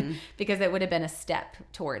backyard because it would have been a step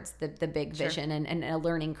towards the big vision and a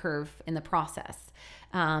learning curve in the process.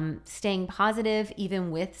 Staying positive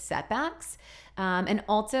even with setbacks. And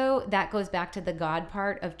also that goes back to the God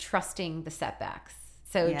part of trusting the setbacks.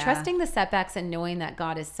 So trusting the setbacks and knowing that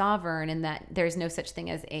God is sovereign and that there's no such thing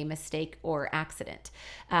as a mistake or accident.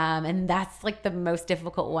 And that's the most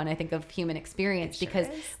difficult one, I think, of human experience, because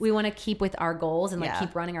we want to keep with our goals and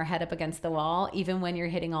keep running our head up against the wall, even when you're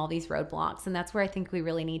hitting all these roadblocks. And that's where I think we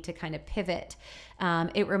really need to kind of pivot.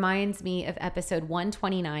 It reminds me of episode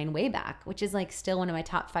 129 way back, which is still one of my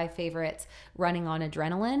top 5 favorites, running on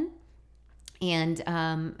adrenaline. And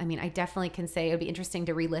I definitely can say it would be interesting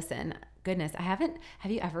to re-listen. Goodness, I haven't.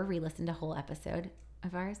 Have you ever re-listened to a whole episode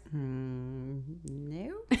of ours?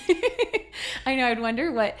 No. I know. I'd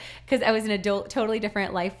wonder because I was in a totally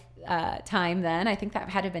different life time then. I think that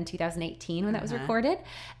had to have been 2018 when that was recorded.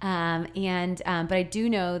 But I do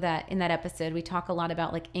know that in that episode, we talk a lot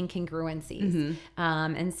about incongruencies.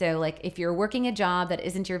 And so if you're working a job that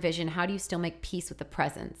isn't your vision, how do you still make peace with the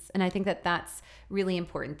presence? And I think that that's really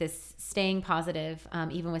important, this staying positive,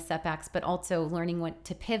 even with setbacks, but also learning when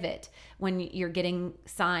to pivot when you're getting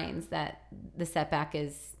signs that the setback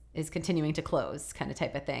is continuing to close, kind of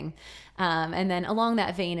type of thing. And then along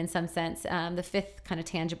that vein, in some sense, the 5th kind of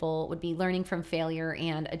tangible would be learning from failure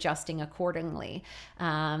and adjusting accordingly.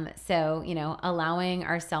 So, allowing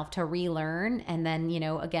ourselves to relearn and then,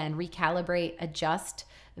 again, recalibrate, adjust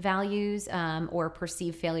values or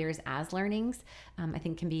perceive failures as learnings, I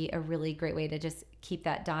think can be a really great way to just keep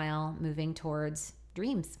that dial moving towards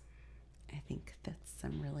dreams. I think that's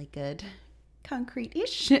some really good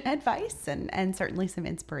concrete-ish advice and certainly some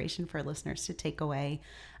inspiration for listeners to take away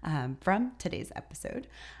from today's episode.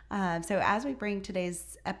 So as we bring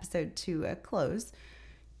today's episode to a close,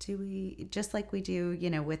 do we, just like we do,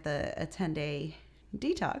 with a 10-day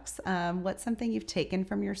detox, what's something you've taken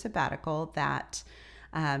from your sabbatical that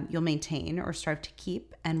you'll maintain or strive to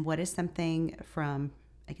keep? And what is something from,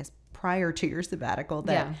 I guess, prior to your sabbatical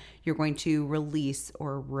that you're going to release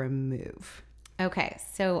or remove? Okay,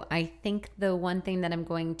 so I think the one thing that I'm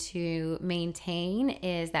going to maintain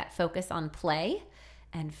is that focus on play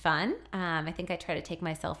and fun. I think I try to take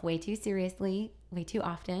myself way too seriously, way too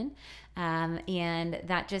often. And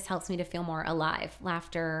that just helps me to feel more alive,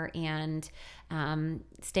 laughter, and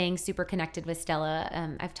staying super connected with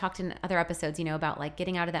Stella. I've talked in other episodes, about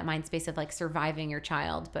getting out of that mind space of surviving your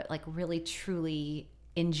child, but really truly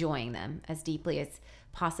enjoying them as deeply as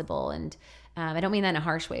possible. And I don't mean that in a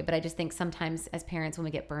harsh way, but I just think sometimes as parents, when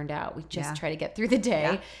we get burned out, we just try to get through the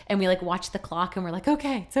day and we like watch the clock and we're like,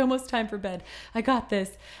 okay, it's almost time for bed. I got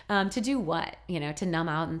this. To do what? To numb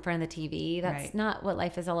out in front of the TV. That's not what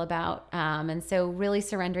life is all about. And so really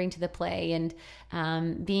surrendering to the play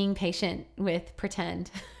and being patient with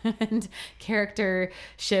pretend and character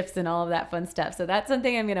shifts and all of that fun stuff. So that's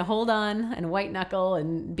something I'm going to hold on and white knuckle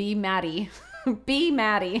and be Maddie. Be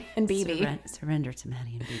Maddie and BB. Surrender to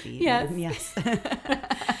Maddie and BB. Yes.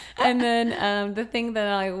 And then the thing that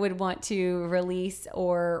I would want to release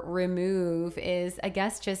or remove is, I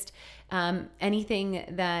guess, just anything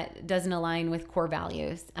that doesn't align with core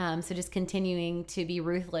values. So just continuing to be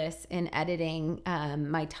ruthless in editing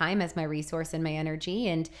my time as my resource and my energy.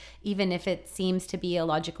 And even if it seems to be a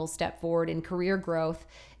logical step forward in career growth,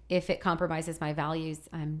 if it compromises my values,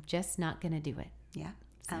 I'm just not going to do it. Yeah,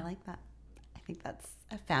 so. I like that. I think that's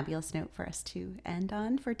a fabulous note for us to end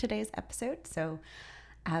on for today's episode. So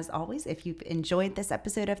as always, if you've enjoyed this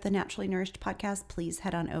episode of the Naturally Nourished podcast, please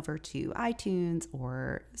head on over to iTunes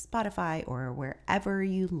or Spotify or wherever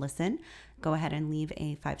you listen. Go ahead and leave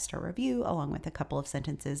a 5-star review along with a couple of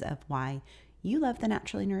sentences of why you love the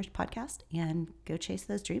Naturally Nourished podcast, and go chase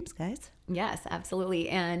those dreams, guys. Yes, absolutely.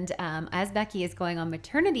 And as Becky is going on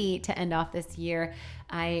maternity to end off this year,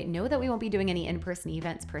 I know that we won't be doing any in-person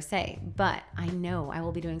events per se, but I know I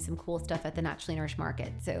will be doing some cool stuff at the Naturally Nourished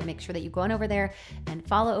Market. So make sure that you go on over there and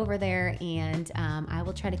follow over there. And I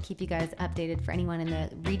will try to keep you guys updated for anyone in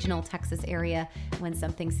the regional Texas area when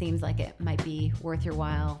something seems like it might be worth your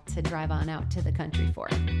while to drive on out to the country for.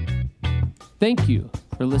 Thank you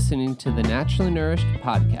for listening to the Naturally Nourished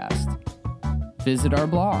podcast. Visit our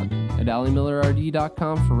blog at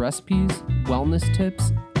alliemillerrd.com for recipes, wellness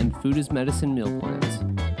tips, and food as medicine meal plans.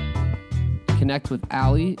 Connect with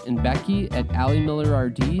Allie and Becky at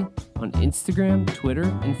alliemillerrd on Instagram, Twitter,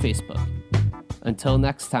 and Facebook. Until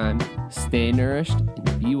next time, stay nourished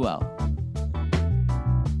and be well.